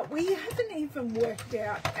 Now, we haven't even worked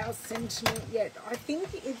out our sentiment yet. I think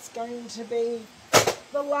it's going to be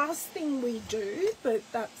the last thing we do, but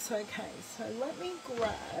that's okay. So let me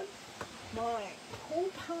grab my Pool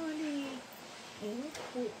Party ink,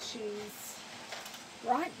 which is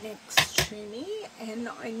right next to me, and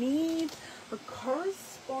I need a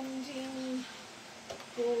corresponding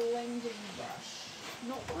blending brush.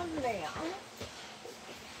 Not one there.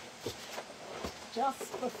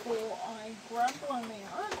 Just before I grab one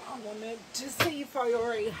out, I wanted to see if I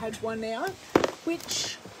already had one out,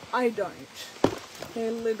 which I don't.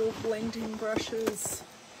 They're little blending brushes.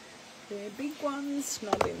 They're big ones,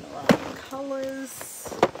 not in the right colours.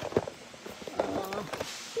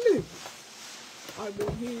 Blue. I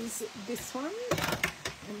will use this one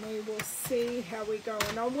and we will see how we go.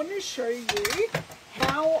 And I want to show you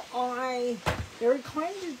how there are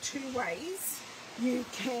kind of 2 ways you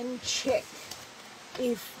can check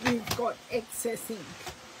if you've got excess ink.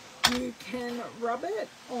 You can rub it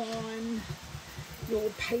on your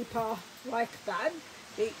paper like that.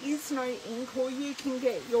 There is no ink, or you can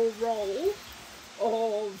get your roll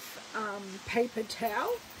of paper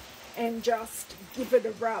towel and just give it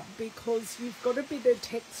a rub, because you've got a bit of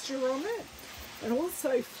texture on it, and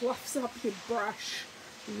also fluffs up your brush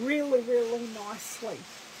really, really nicely.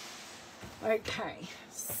 Okay,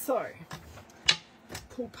 so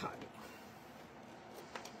Pool Party.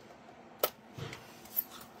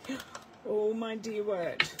 Oh my dear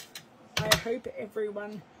word. I hope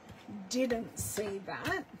everyone didn't see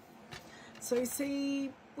that. So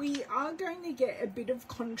see, we are going to get a bit of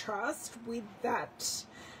contrast with that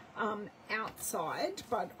outside,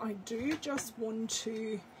 but I do just want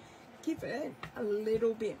to give it a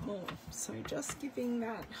little bit more. So just giving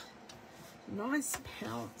that nice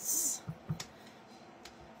pounce.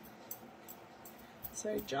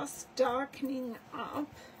 So just darkening up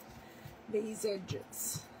these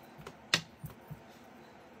edges.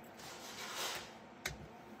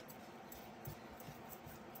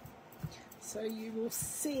 So you will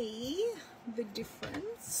see the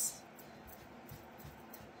difference.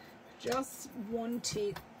 Just want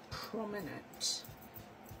it prominent.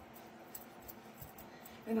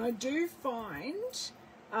 And I do find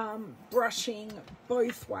brushing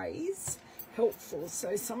both ways helpful.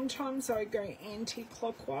 So sometimes I go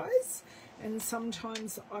anti-clockwise and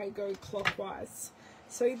sometimes I go clockwise.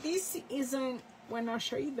 So this isn't when I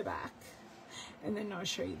show you the back, and then I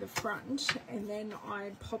show you the front, and then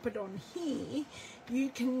I pop it on here, you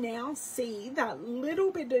can now see that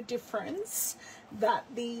little bit of difference that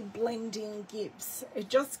the blending gives. It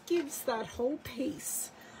just gives that whole piece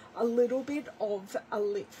a little bit of a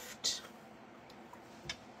lift.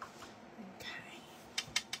 Okay.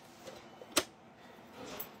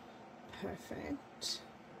 Perfect.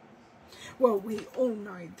 Well, we all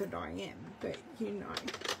know that I am, but you know.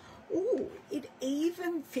 Oh, it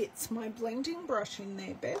even fits my blending brush in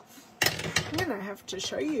there, Beth. I'm going to have to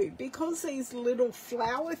show you, because these little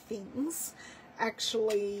flower things,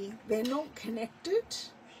 actually, they're not connected.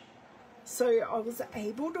 So I was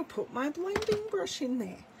able to put my blending brush in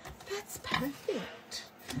there. That's perfect.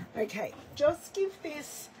 Okay, just give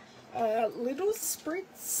this a little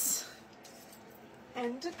spritz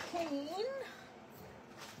and a clean.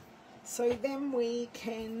 So then we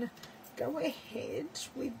can go ahead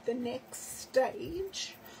with the next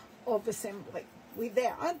stage of assembly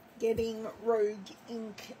without getting rogue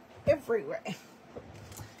ink everywhere.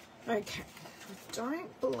 Okay, I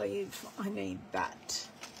don't believe I need that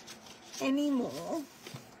anymore.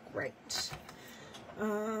 Great.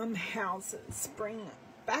 Houses, bring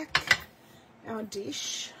back our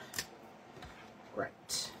dish.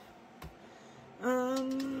 Great.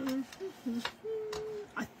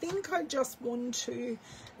 think I just want to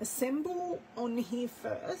assemble on here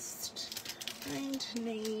first. I'm going to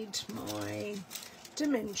need my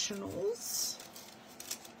dimensionals.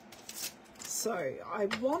 So I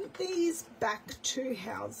want these back two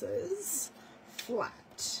houses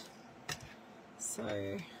flat.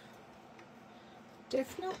 So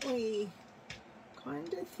definitely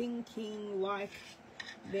kind of thinking like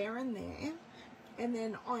there and there. And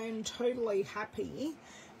then I'm totally happy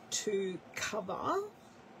to cover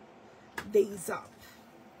these up.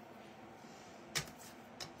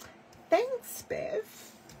 Thanks,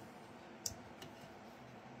 Bev.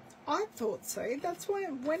 I thought so. That's why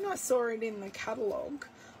when I saw it in the catalogue,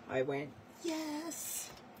 I went,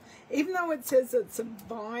 yes. Even though it says it's a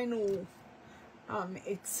vinyl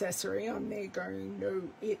accessory, I'm there going, no,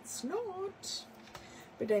 it's not.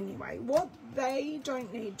 But anyway, what they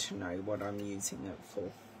don't need to know what I'm using it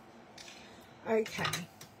for. Okay,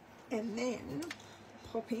 and then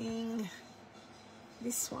popping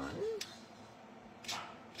this one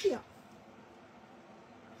here.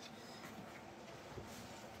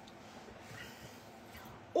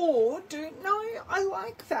 Or I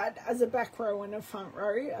like that as a back row and a front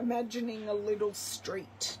row, imagining a little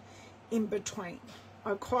street in between.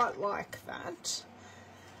 I quite like that.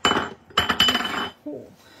 Oh.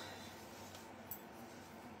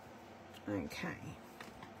 Okay,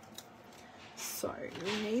 so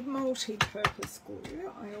we need multi-purpose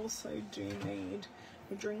glue. I also do need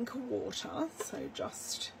a drink of water, so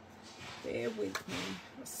just bear with me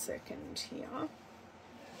a second here.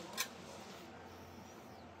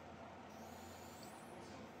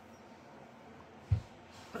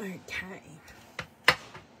 Okay.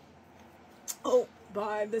 Oh,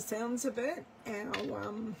 by the sounds of it,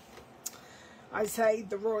 I say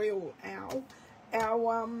the royal owl,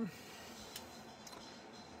 our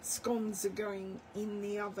scones are going in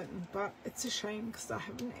the oven, but it's a shame because I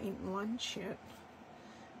haven't eaten lunch yet.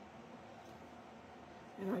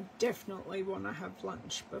 And I definitely want to have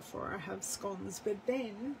lunch before I have scones, but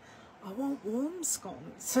then I want warm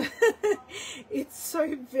scones. It's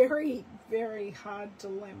so very, very hard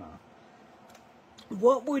dilemma.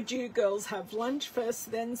 What would you girls have? Lunch first,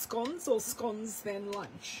 then scones, or scones, then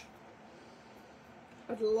lunch?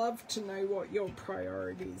 I'd love to know what your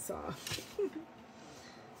priorities are.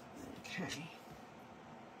 Okay.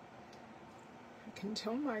 I can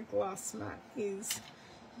tell my glass mat is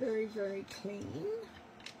very, very clean.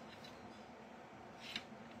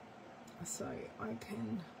 So I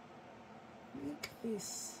can make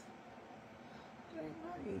this, I don't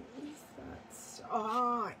know, is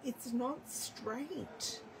that, it's not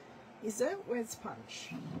straight. Is it? Where's punch?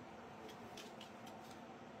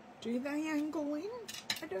 Do they angle in?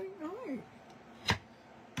 I don't know.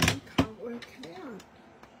 I can't work it out.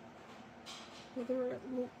 Whether it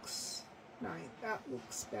looks, no, that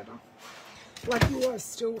looks better. Lucky I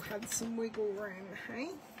still had some wiggle room, hey?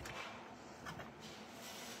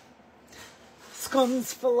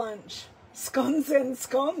 Scones for lunch. Scones and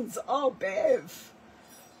scones. Oh, Bev.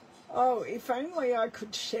 Oh, if only I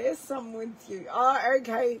could share some with you. Oh,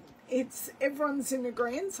 okay. Everyone's in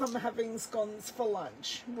agreement. I'm having scones for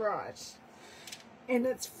lunch. Right. And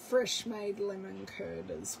it's fresh made lemon curd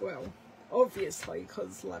as well. Obviously,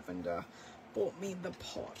 because Lavender bought me the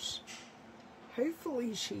pot.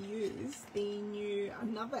 Hopefully she used the new,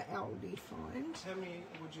 another Aldi find. How many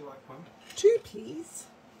would you like, Mum? 2, please.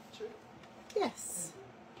 2? Yes.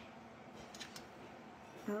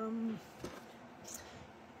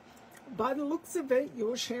 By the looks of it,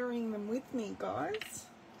 you're sharing them with me, guys.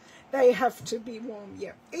 They have to be warm,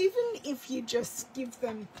 yeah. Even if you just give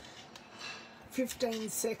them 15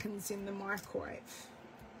 seconds in the microwave.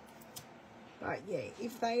 But yeah,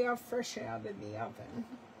 if they are fresh out of the oven,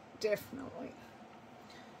 definitely.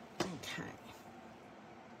 Okay.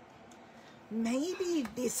 Maybe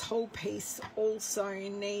this whole piece also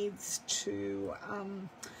needs to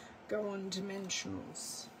go on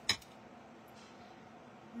dimensionals.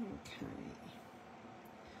 Okay.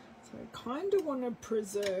 So I kind of want to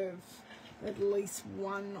preserve at least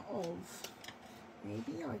one of,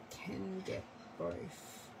 maybe I can get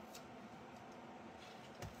both.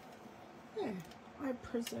 Yeah, I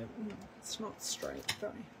preserve, it's not straight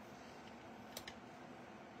though.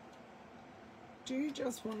 Do you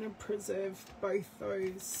just want to preserve both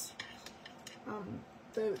those,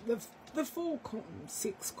 the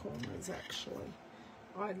 6 corners actually,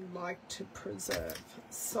 I'd like to preserve.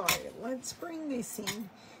 So let's bring this in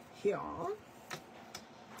here.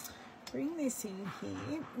 Bring this in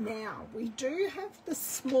here. Now, we do have the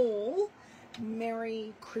small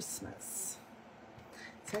Merry Christmas.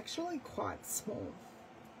 It's actually quite small.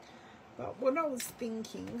 But what I was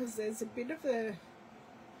thinking, because there's a bit of a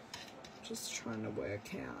just trying to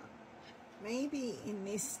work out. Maybe in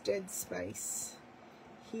this dead space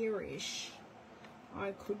here-ish,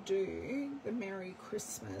 I could do the Merry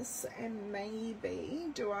Christmas, and maybe,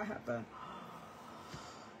 do I have a,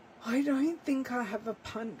 I don't think I have a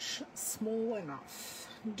punch small enough.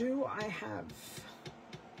 Do I have,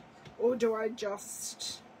 or do I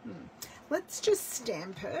just, let's just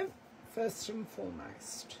stamp it first and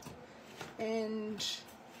foremost. And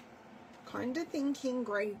kind of thinking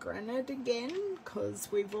grey granite again, because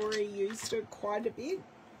we've already used it quite a bit.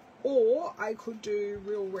 Or I could do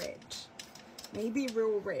real red. Maybe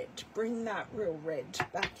real red. Bring that real red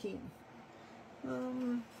back in.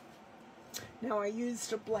 Now I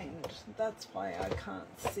used a blend. That's why I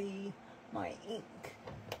can't see my ink.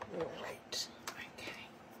 Real red. Okay.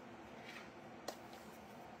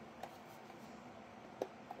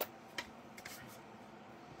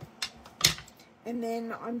 And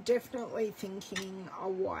then I'm definitely thinking a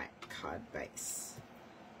white card base.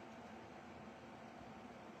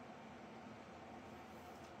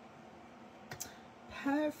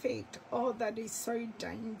 Perfect. Oh, that is so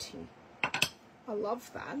dainty. I love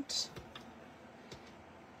that.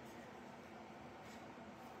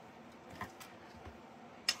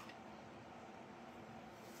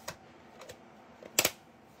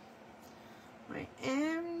 I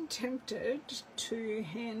am tempted to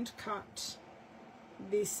hand cut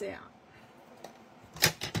this out.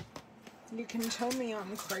 You can tell me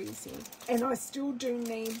I'm crazy. And I still do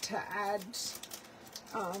need to add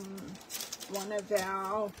one of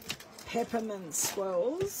our peppermint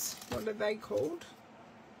swirls. What are they called?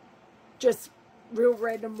 Just real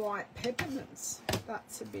red and white peppermints.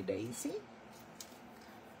 That's a bit easy.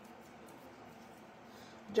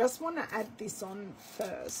 Just want to add this on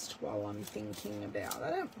first while I'm thinking about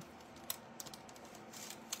it.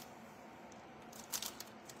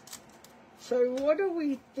 So what are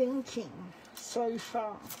we thinking so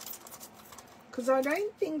far? Because I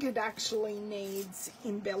don't think it actually needs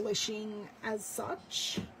embellishing as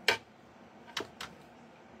such.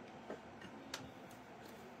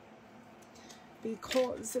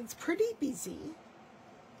 Because it's pretty busy.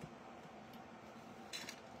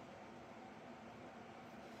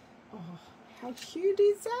 Oh, how cute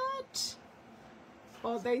is that?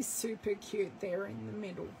 Oh, they're super cute there in the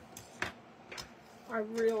middle. I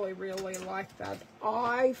really, really like that.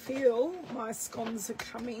 I feel my scones are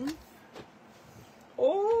coming.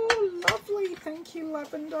 Oh, lovely. Thank you,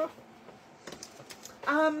 Lavender.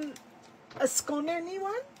 A scone,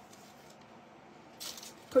 anyone?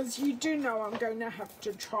 Because you do know I'm going to have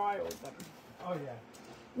to trial them. Oh, yeah.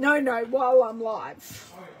 No, while I'm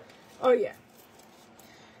live. Oh, yeah. Oh, yeah.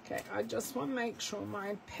 Okay, I just want to make sure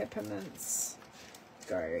my peppermints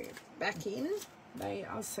go back in. They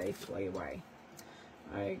are safely away.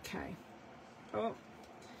 Okay. Oh,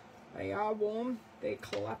 they are warm. They're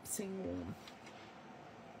collapsing warm.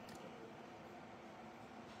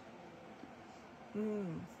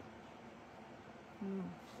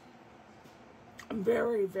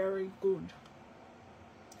 Very, very good.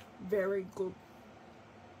 Very good.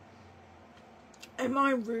 Am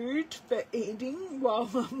I rude for eating while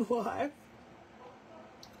I'm live?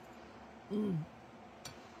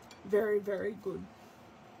 Very, very good.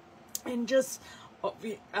 And just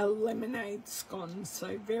a lemonade scone,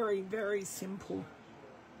 so very, very simple.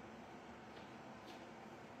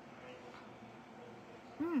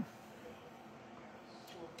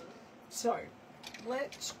 So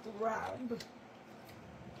let's grab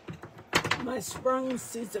my sprung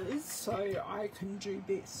scissors so I can do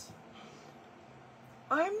this.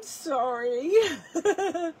 I'm sorry.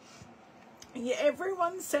 Yeah,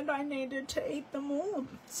 everyone said I needed to eat them all,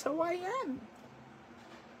 so I am.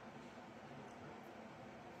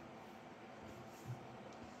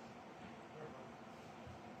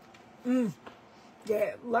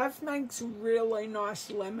 Yeah, Lav makes really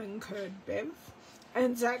nice lemon curd, Bev,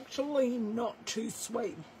 and it's actually not too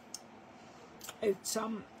sweet. It's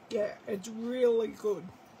yeah, it's really good.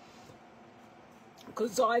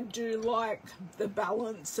 Because I do like the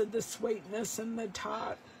balance of the sweetness and the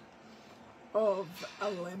tart of a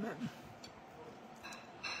lemon.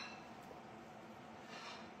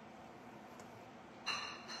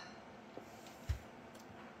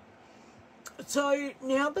 So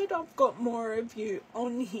now that I've got more of you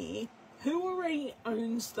on here, who already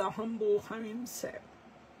owns the Humble Home set?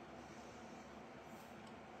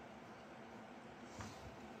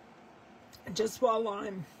 Just while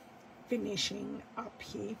I'm finishing up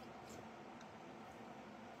here.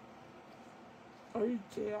 Oh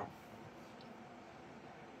dear.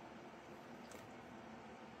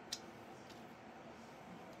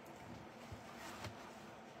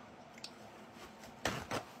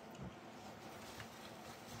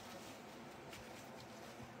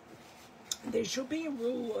 There should be a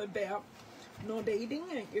rule about not eating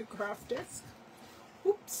at your craft desk.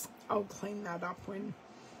 Oops, I'll clean that up when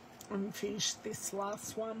I'm finished this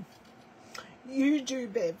last one. You do,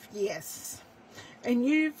 Bev, yes. And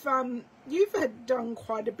you've had done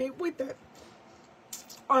quite a bit with it.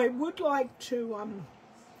 I would like to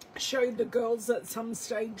show the girls at some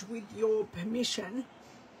stage, with your permission,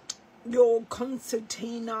 your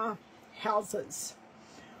concertina houses,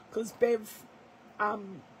 because Bev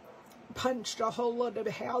punched a whole lot of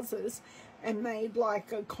houses and made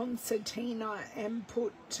like a concertina and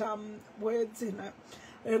put words in it.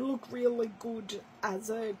 It looked really good as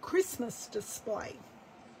a Christmas display.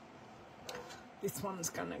 This one's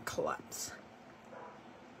going to collapse.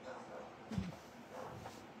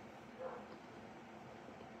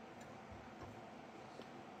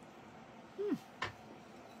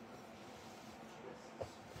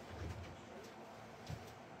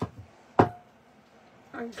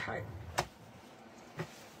 Okay.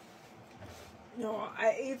 No,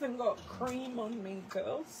 I even got cream on me,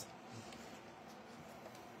 girls.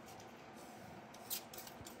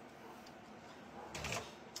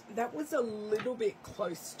 That was a little bit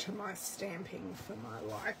close to my stamping for my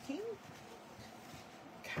liking.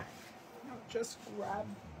 Okay, I'll just grab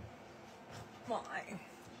my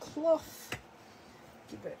cloth,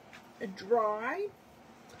 give it a dry.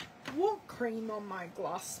 What cream on my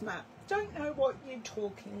glass mat? Don't know what you're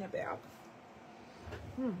talking about.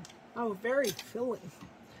 Oh, very filling.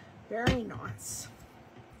 Very nice.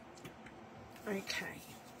 Okay.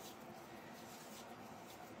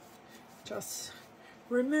 Just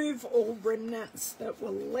remove all remnants that were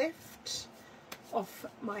left off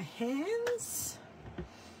my hands.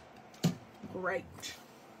 Great.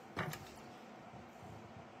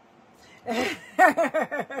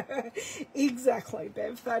 Exactly,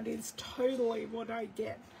 Bev. That is totally what I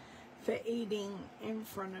get for eating in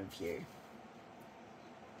front of you.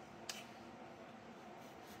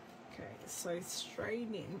 Okay, so straight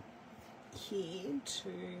in here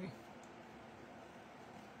to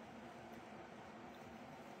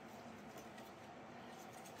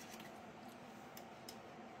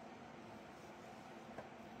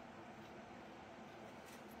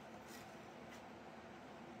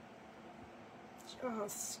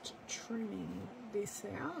just trimming this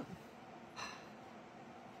out.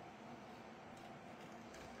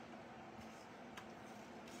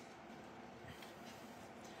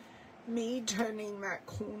 Me turning that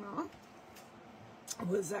corner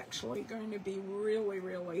was actually going to be really,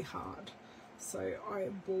 really hard. So I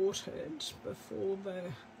aborted before the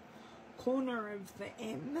corner of the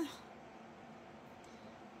M.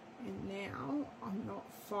 And now I'm not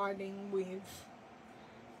fighting with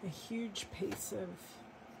a huge piece of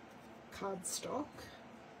cardstock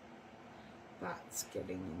that's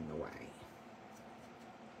getting in the way.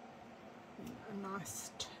 And a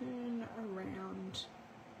nice turn around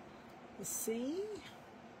the C.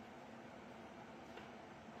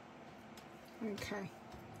 Okay,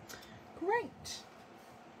 great.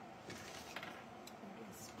 I'll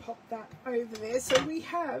just pop that over there. So we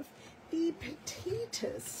have the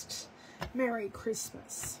petitest Merry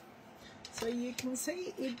Christmas. So you can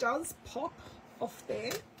see it does pop off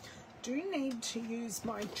there. Do need to use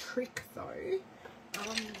my trick though,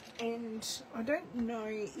 and I don't know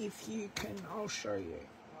if you can, I'll show you.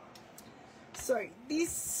 So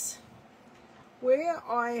this, where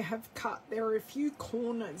I have cut, there are a few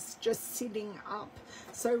corners just sitting up.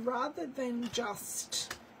 So rather than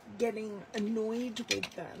just getting annoyed with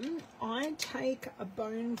them, I take a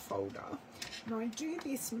bone folder, and I do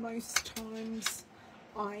this most times.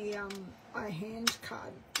 I hand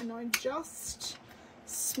cut, and I just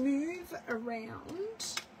smooth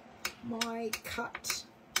around my cut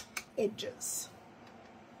edges.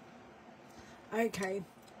 Okay,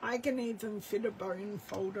 I can even fit a bone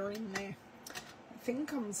folder in there. I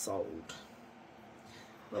think I'm sold.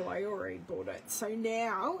 Well, I already bought it. So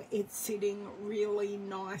now it's sitting really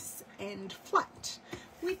nice and flat,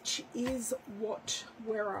 which is what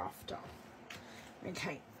we're after.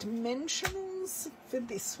 Okay, dimensionals for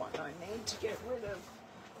this one. I need to get rid of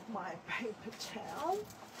my paper towel.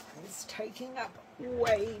 It's taking up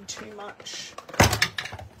way too much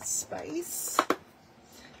space.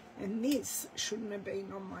 And this shouldn't have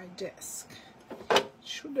been on my desk. It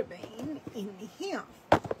should have been in here.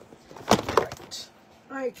 Great.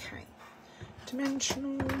 Okay,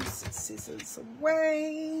 dimensionals, scissors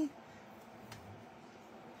away.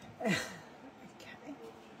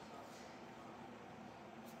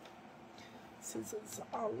 Scissors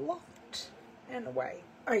are locked and away.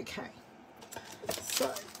 Okay,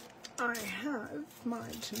 so I have my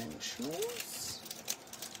dimensionals.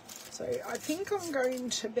 So So I think I'm going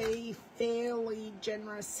to be fairly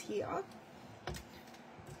generous here.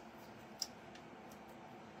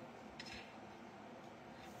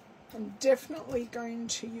 I'm definitely going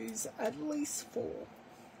to use at least 4.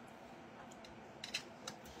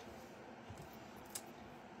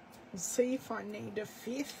 We'll see if I need a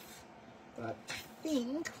 5th, but I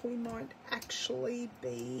think we might actually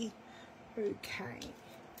be okay.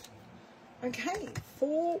 Okay,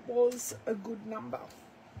 4 was a good number.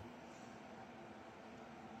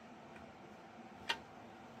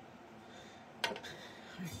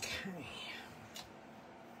 Okay,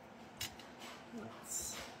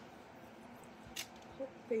 let's put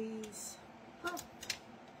these up.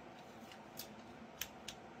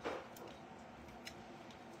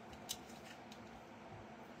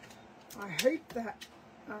 I hope that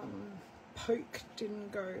poke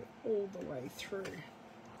didn't go all the way through,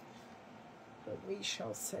 but we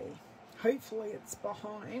shall see. Hopefully it's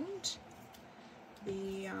behind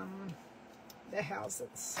the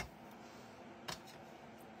houses.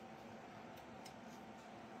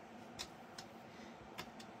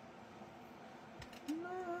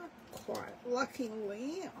 Not quite.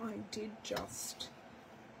 Luckily, I did just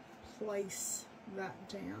place that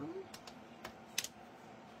down.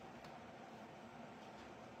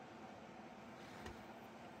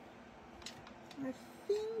 I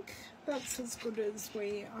think that's as good as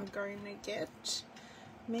we are going to get.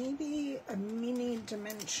 Maybe a mini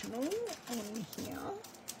dimensional on here.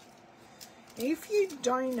 If you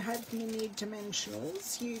don't have mini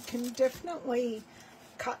dimensionals, you can definitely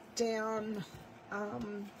cut down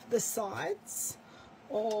the sides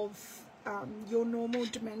of your normal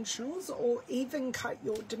dimensionals, or even cut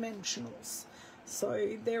your dimensionals.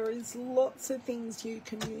 So there is lots of things you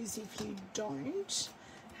can use if you don't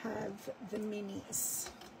have the minis.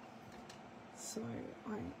 So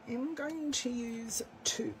I am going to use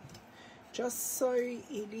 2, just so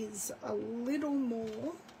it is a little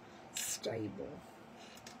more stable.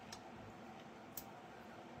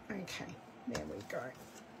 Okay, there we go.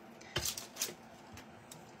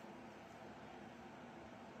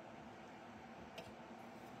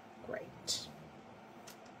 Great.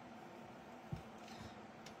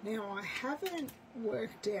 Now I haven't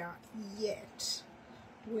worked out yet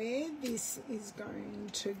where this is going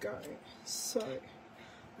to go, so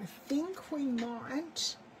I think we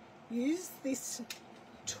might use this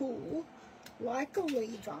tool like a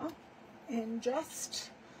lever and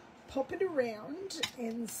just pop it around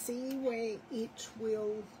and see where it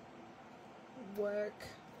will work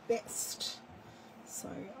best. So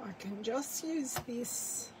I can just use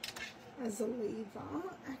this as a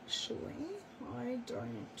lever. Actually, I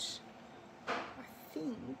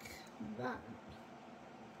think that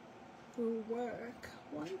will work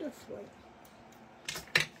wonderfully.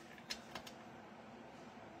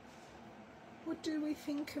 What do we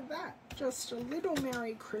think of that? Just a little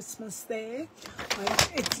Merry Christmas there.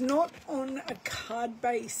 It's not on a card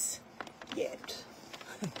base yet.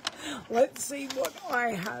 Let's see what I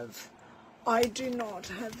have. I do not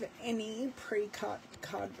have any pre-cut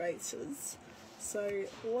card bases. So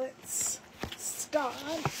let's start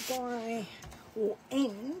by, or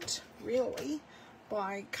end really,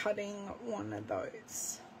 by cutting one of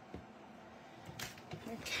those.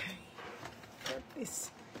 Okay, got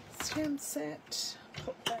this stamp set,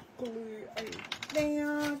 pop that glue over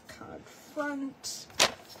there, card front,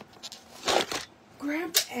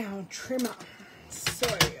 grab our trimmer. So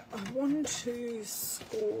I want to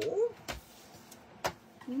score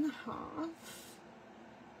in half.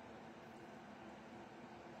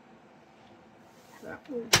 That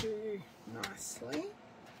will do nicely.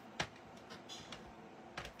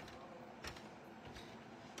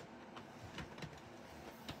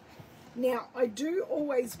 Now, I do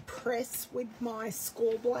always press with my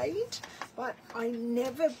score blade, but I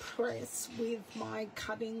never press with my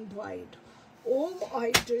cutting blade. All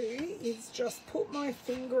I do is just put my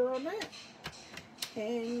finger on it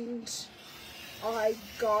and I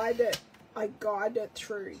guide it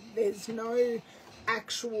through. There's no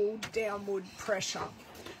actual downward pressure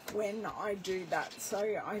when I do that. So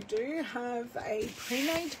I do have a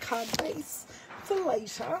pre-made card base for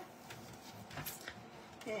later.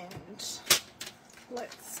 And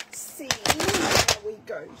let's see how we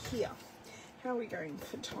go here. How are we going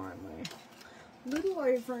for time? We're a little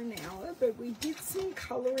over an hour, but we did some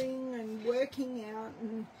colouring and working out,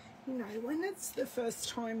 and you know, when it's the first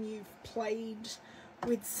time you've played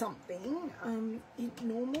with something, it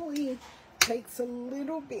normally takes a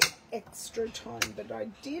little bit extra time, but I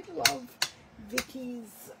did love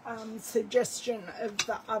Vicky's suggestion of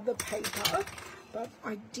the other paper. But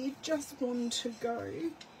I did just want to go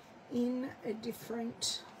in a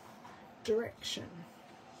different direction.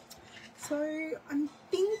 So I'm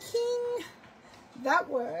thinking that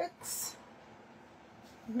works.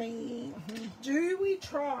 Do we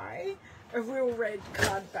try a real red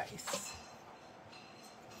card base?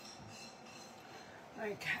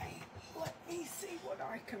 Okay, let me see what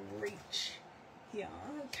I can reach here.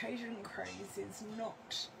 Occasion Craze is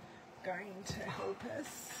not going to help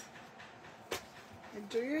us. I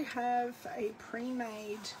do have a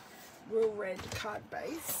pre-made real red card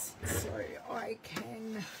base, so I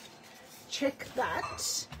can check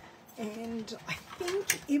that, and I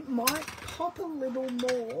think it might pop a little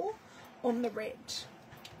more on the red.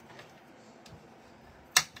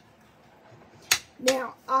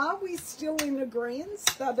 Now, are we still in agreement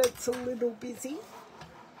that it's a little busy?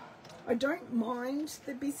 I don't mind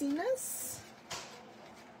the busyness.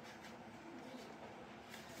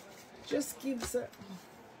 Just gives it.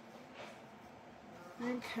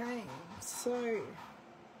 Okay, so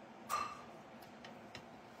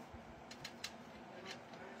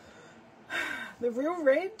the real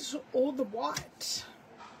red or the white?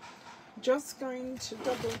 Just going to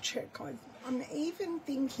double check. I'm even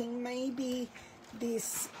thinking maybe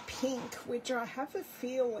this pink, which I have a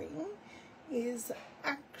feeling is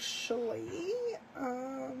actually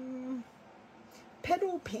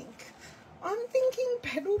petal pink. I'm thinking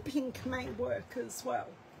petal pink may work as well.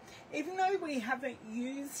 Even though we haven't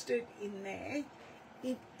used it in there,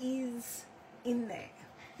 it is in there,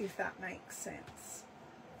 if that makes sense.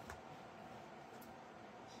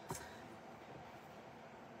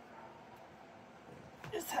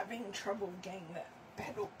 Just having trouble getting the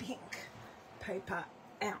petal pink paper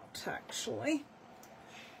out, actually.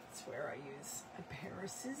 That's where I use a pair of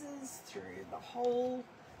scissors through the hole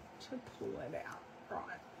to pull it out.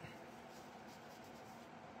 Right.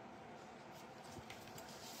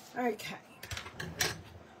 Okay,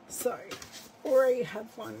 so already have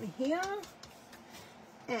one here,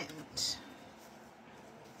 and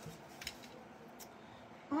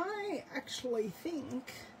I actually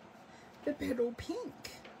think the petal pink.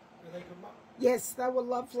 Were they good, Mum? Yes, they were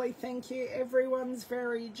lovely, thank you. Everyone's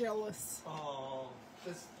very jealous. Oh,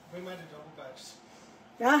 we made a double batch,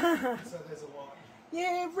 so there's a lot.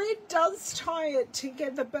 Yeah, red does tie it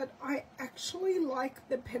together, but I actually like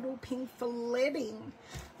the petal pink for letting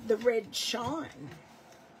the red shine.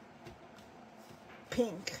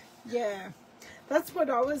 Pink, yeah. That's what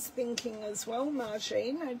I was thinking as well,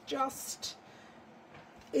 Margine.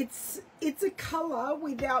 It's a colour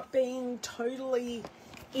without being totally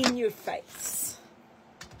in your face.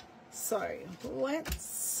 So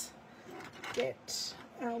let's get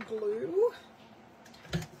our glue.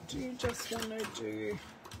 Do just want to do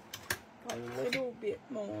a little bit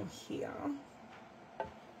more here.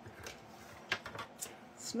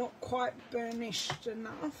 It's not quite burnished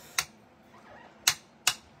enough.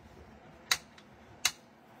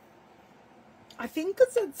 I think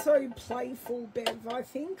because it's so playful, Bev, I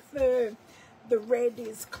think the red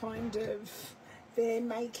is kind of, they're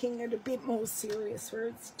making it a bit more serious, where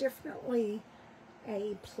it's definitely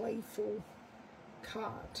a playful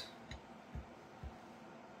card.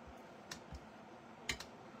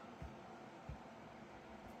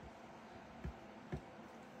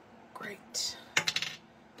 Great.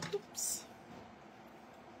 Oops.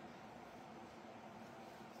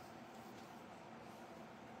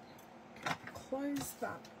 Okay, close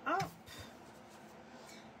that up.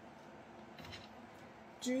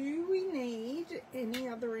 Do we need any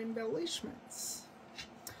other embellishments?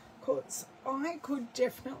 Because I could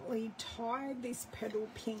definitely tie this petal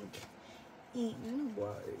pink in.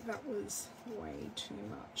 Whoa, that was way too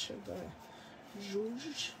much of a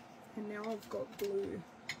zhuzh. And now I've got glue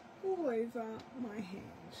all over my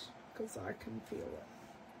hand because I can feel it.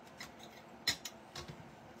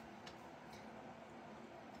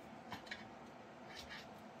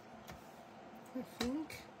 I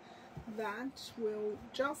think that will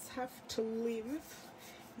just have to live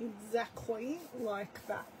exactly like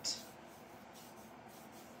that.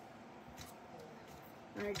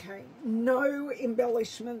 Okay, no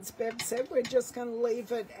embellishments, Bev said. We're just going to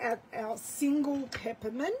leave it at our single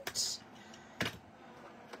peppermint.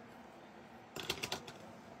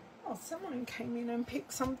 Oh, someone came in and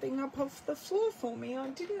picked something up off the floor for me. I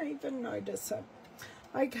didn't even notice it.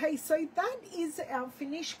 Okay, so that is our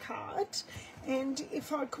finished card, and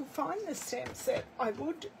if I could find the stamp set, I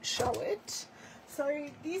would show it. So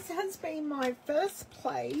this has been my first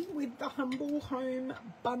play with the Humble Home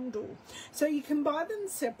bundle. So you can buy them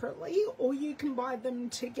separately or you can buy them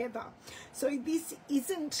together. So this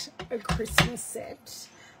isn't a Christmas set.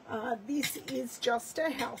 This is just a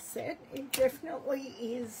house set. It definitely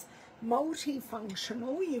is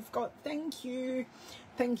multifunctional. You've got thank you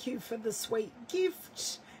Thank you for the sweet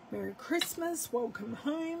gift. Merry Christmas, welcome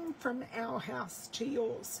home from our house to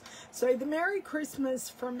yours. So the Merry Christmas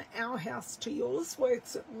from our house to yours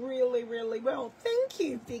works really, really well. Thank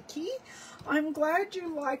you, Vicky. I'm glad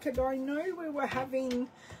you like it. I know we were having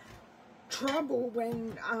trouble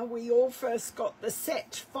when we all first got the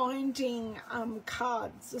set finding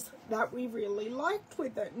cards that we really liked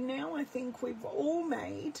with it. Now I think we've all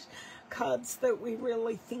made cards that we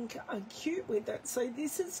really think are cute with it. So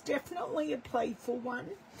this is definitely a playful one.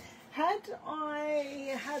 Had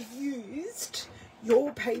I have used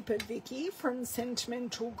your paper, Vicky, from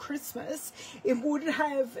Sentimental Christmas, it would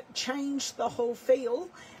have changed the whole feel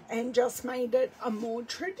and just made it a more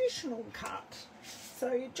traditional card. So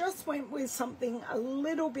it just went with something a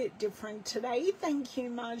little bit different today. Thank you,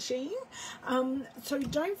 Margine. So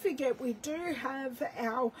don't forget, we do have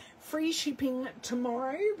our free shipping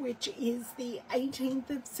tomorrow, which is the 18th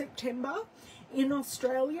of September. In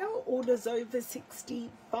Australia, orders over $65.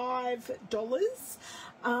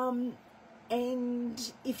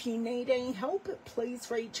 And if you need any help, please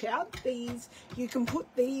reach out. You can put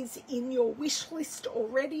these in your wish list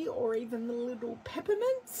already, or even the little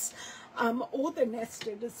peppermints, or the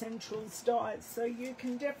nested essentials dies. So you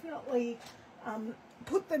can definitely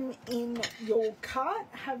put them in your cart,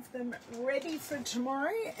 have them ready for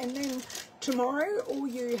tomorrow, and then tomorrow all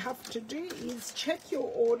you have to do is check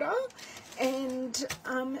your order and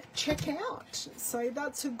check out. So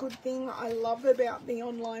that's a good thing I love about the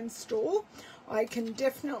online store. I can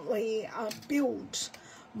definitely build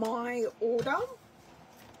my order,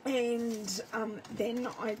 and then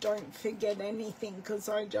I don't forget anything because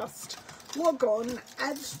I just log on,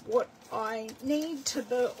 add what I need to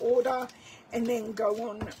the order, and then go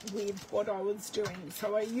on with what I was doing.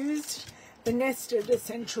 So I used the nested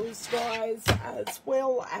essentials dies as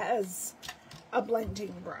well as a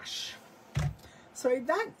blending brush. So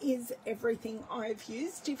that is everything I've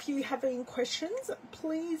used. If you have any questions,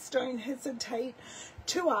 please don't hesitate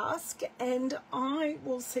to ask, and I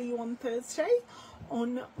will see you on Thursday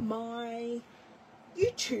on my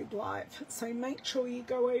YouTube live. So make sure you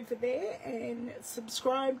go over there and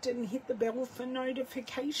subscribe and hit the bell for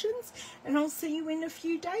notifications, and I'll see you in a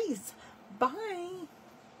few days. Bye.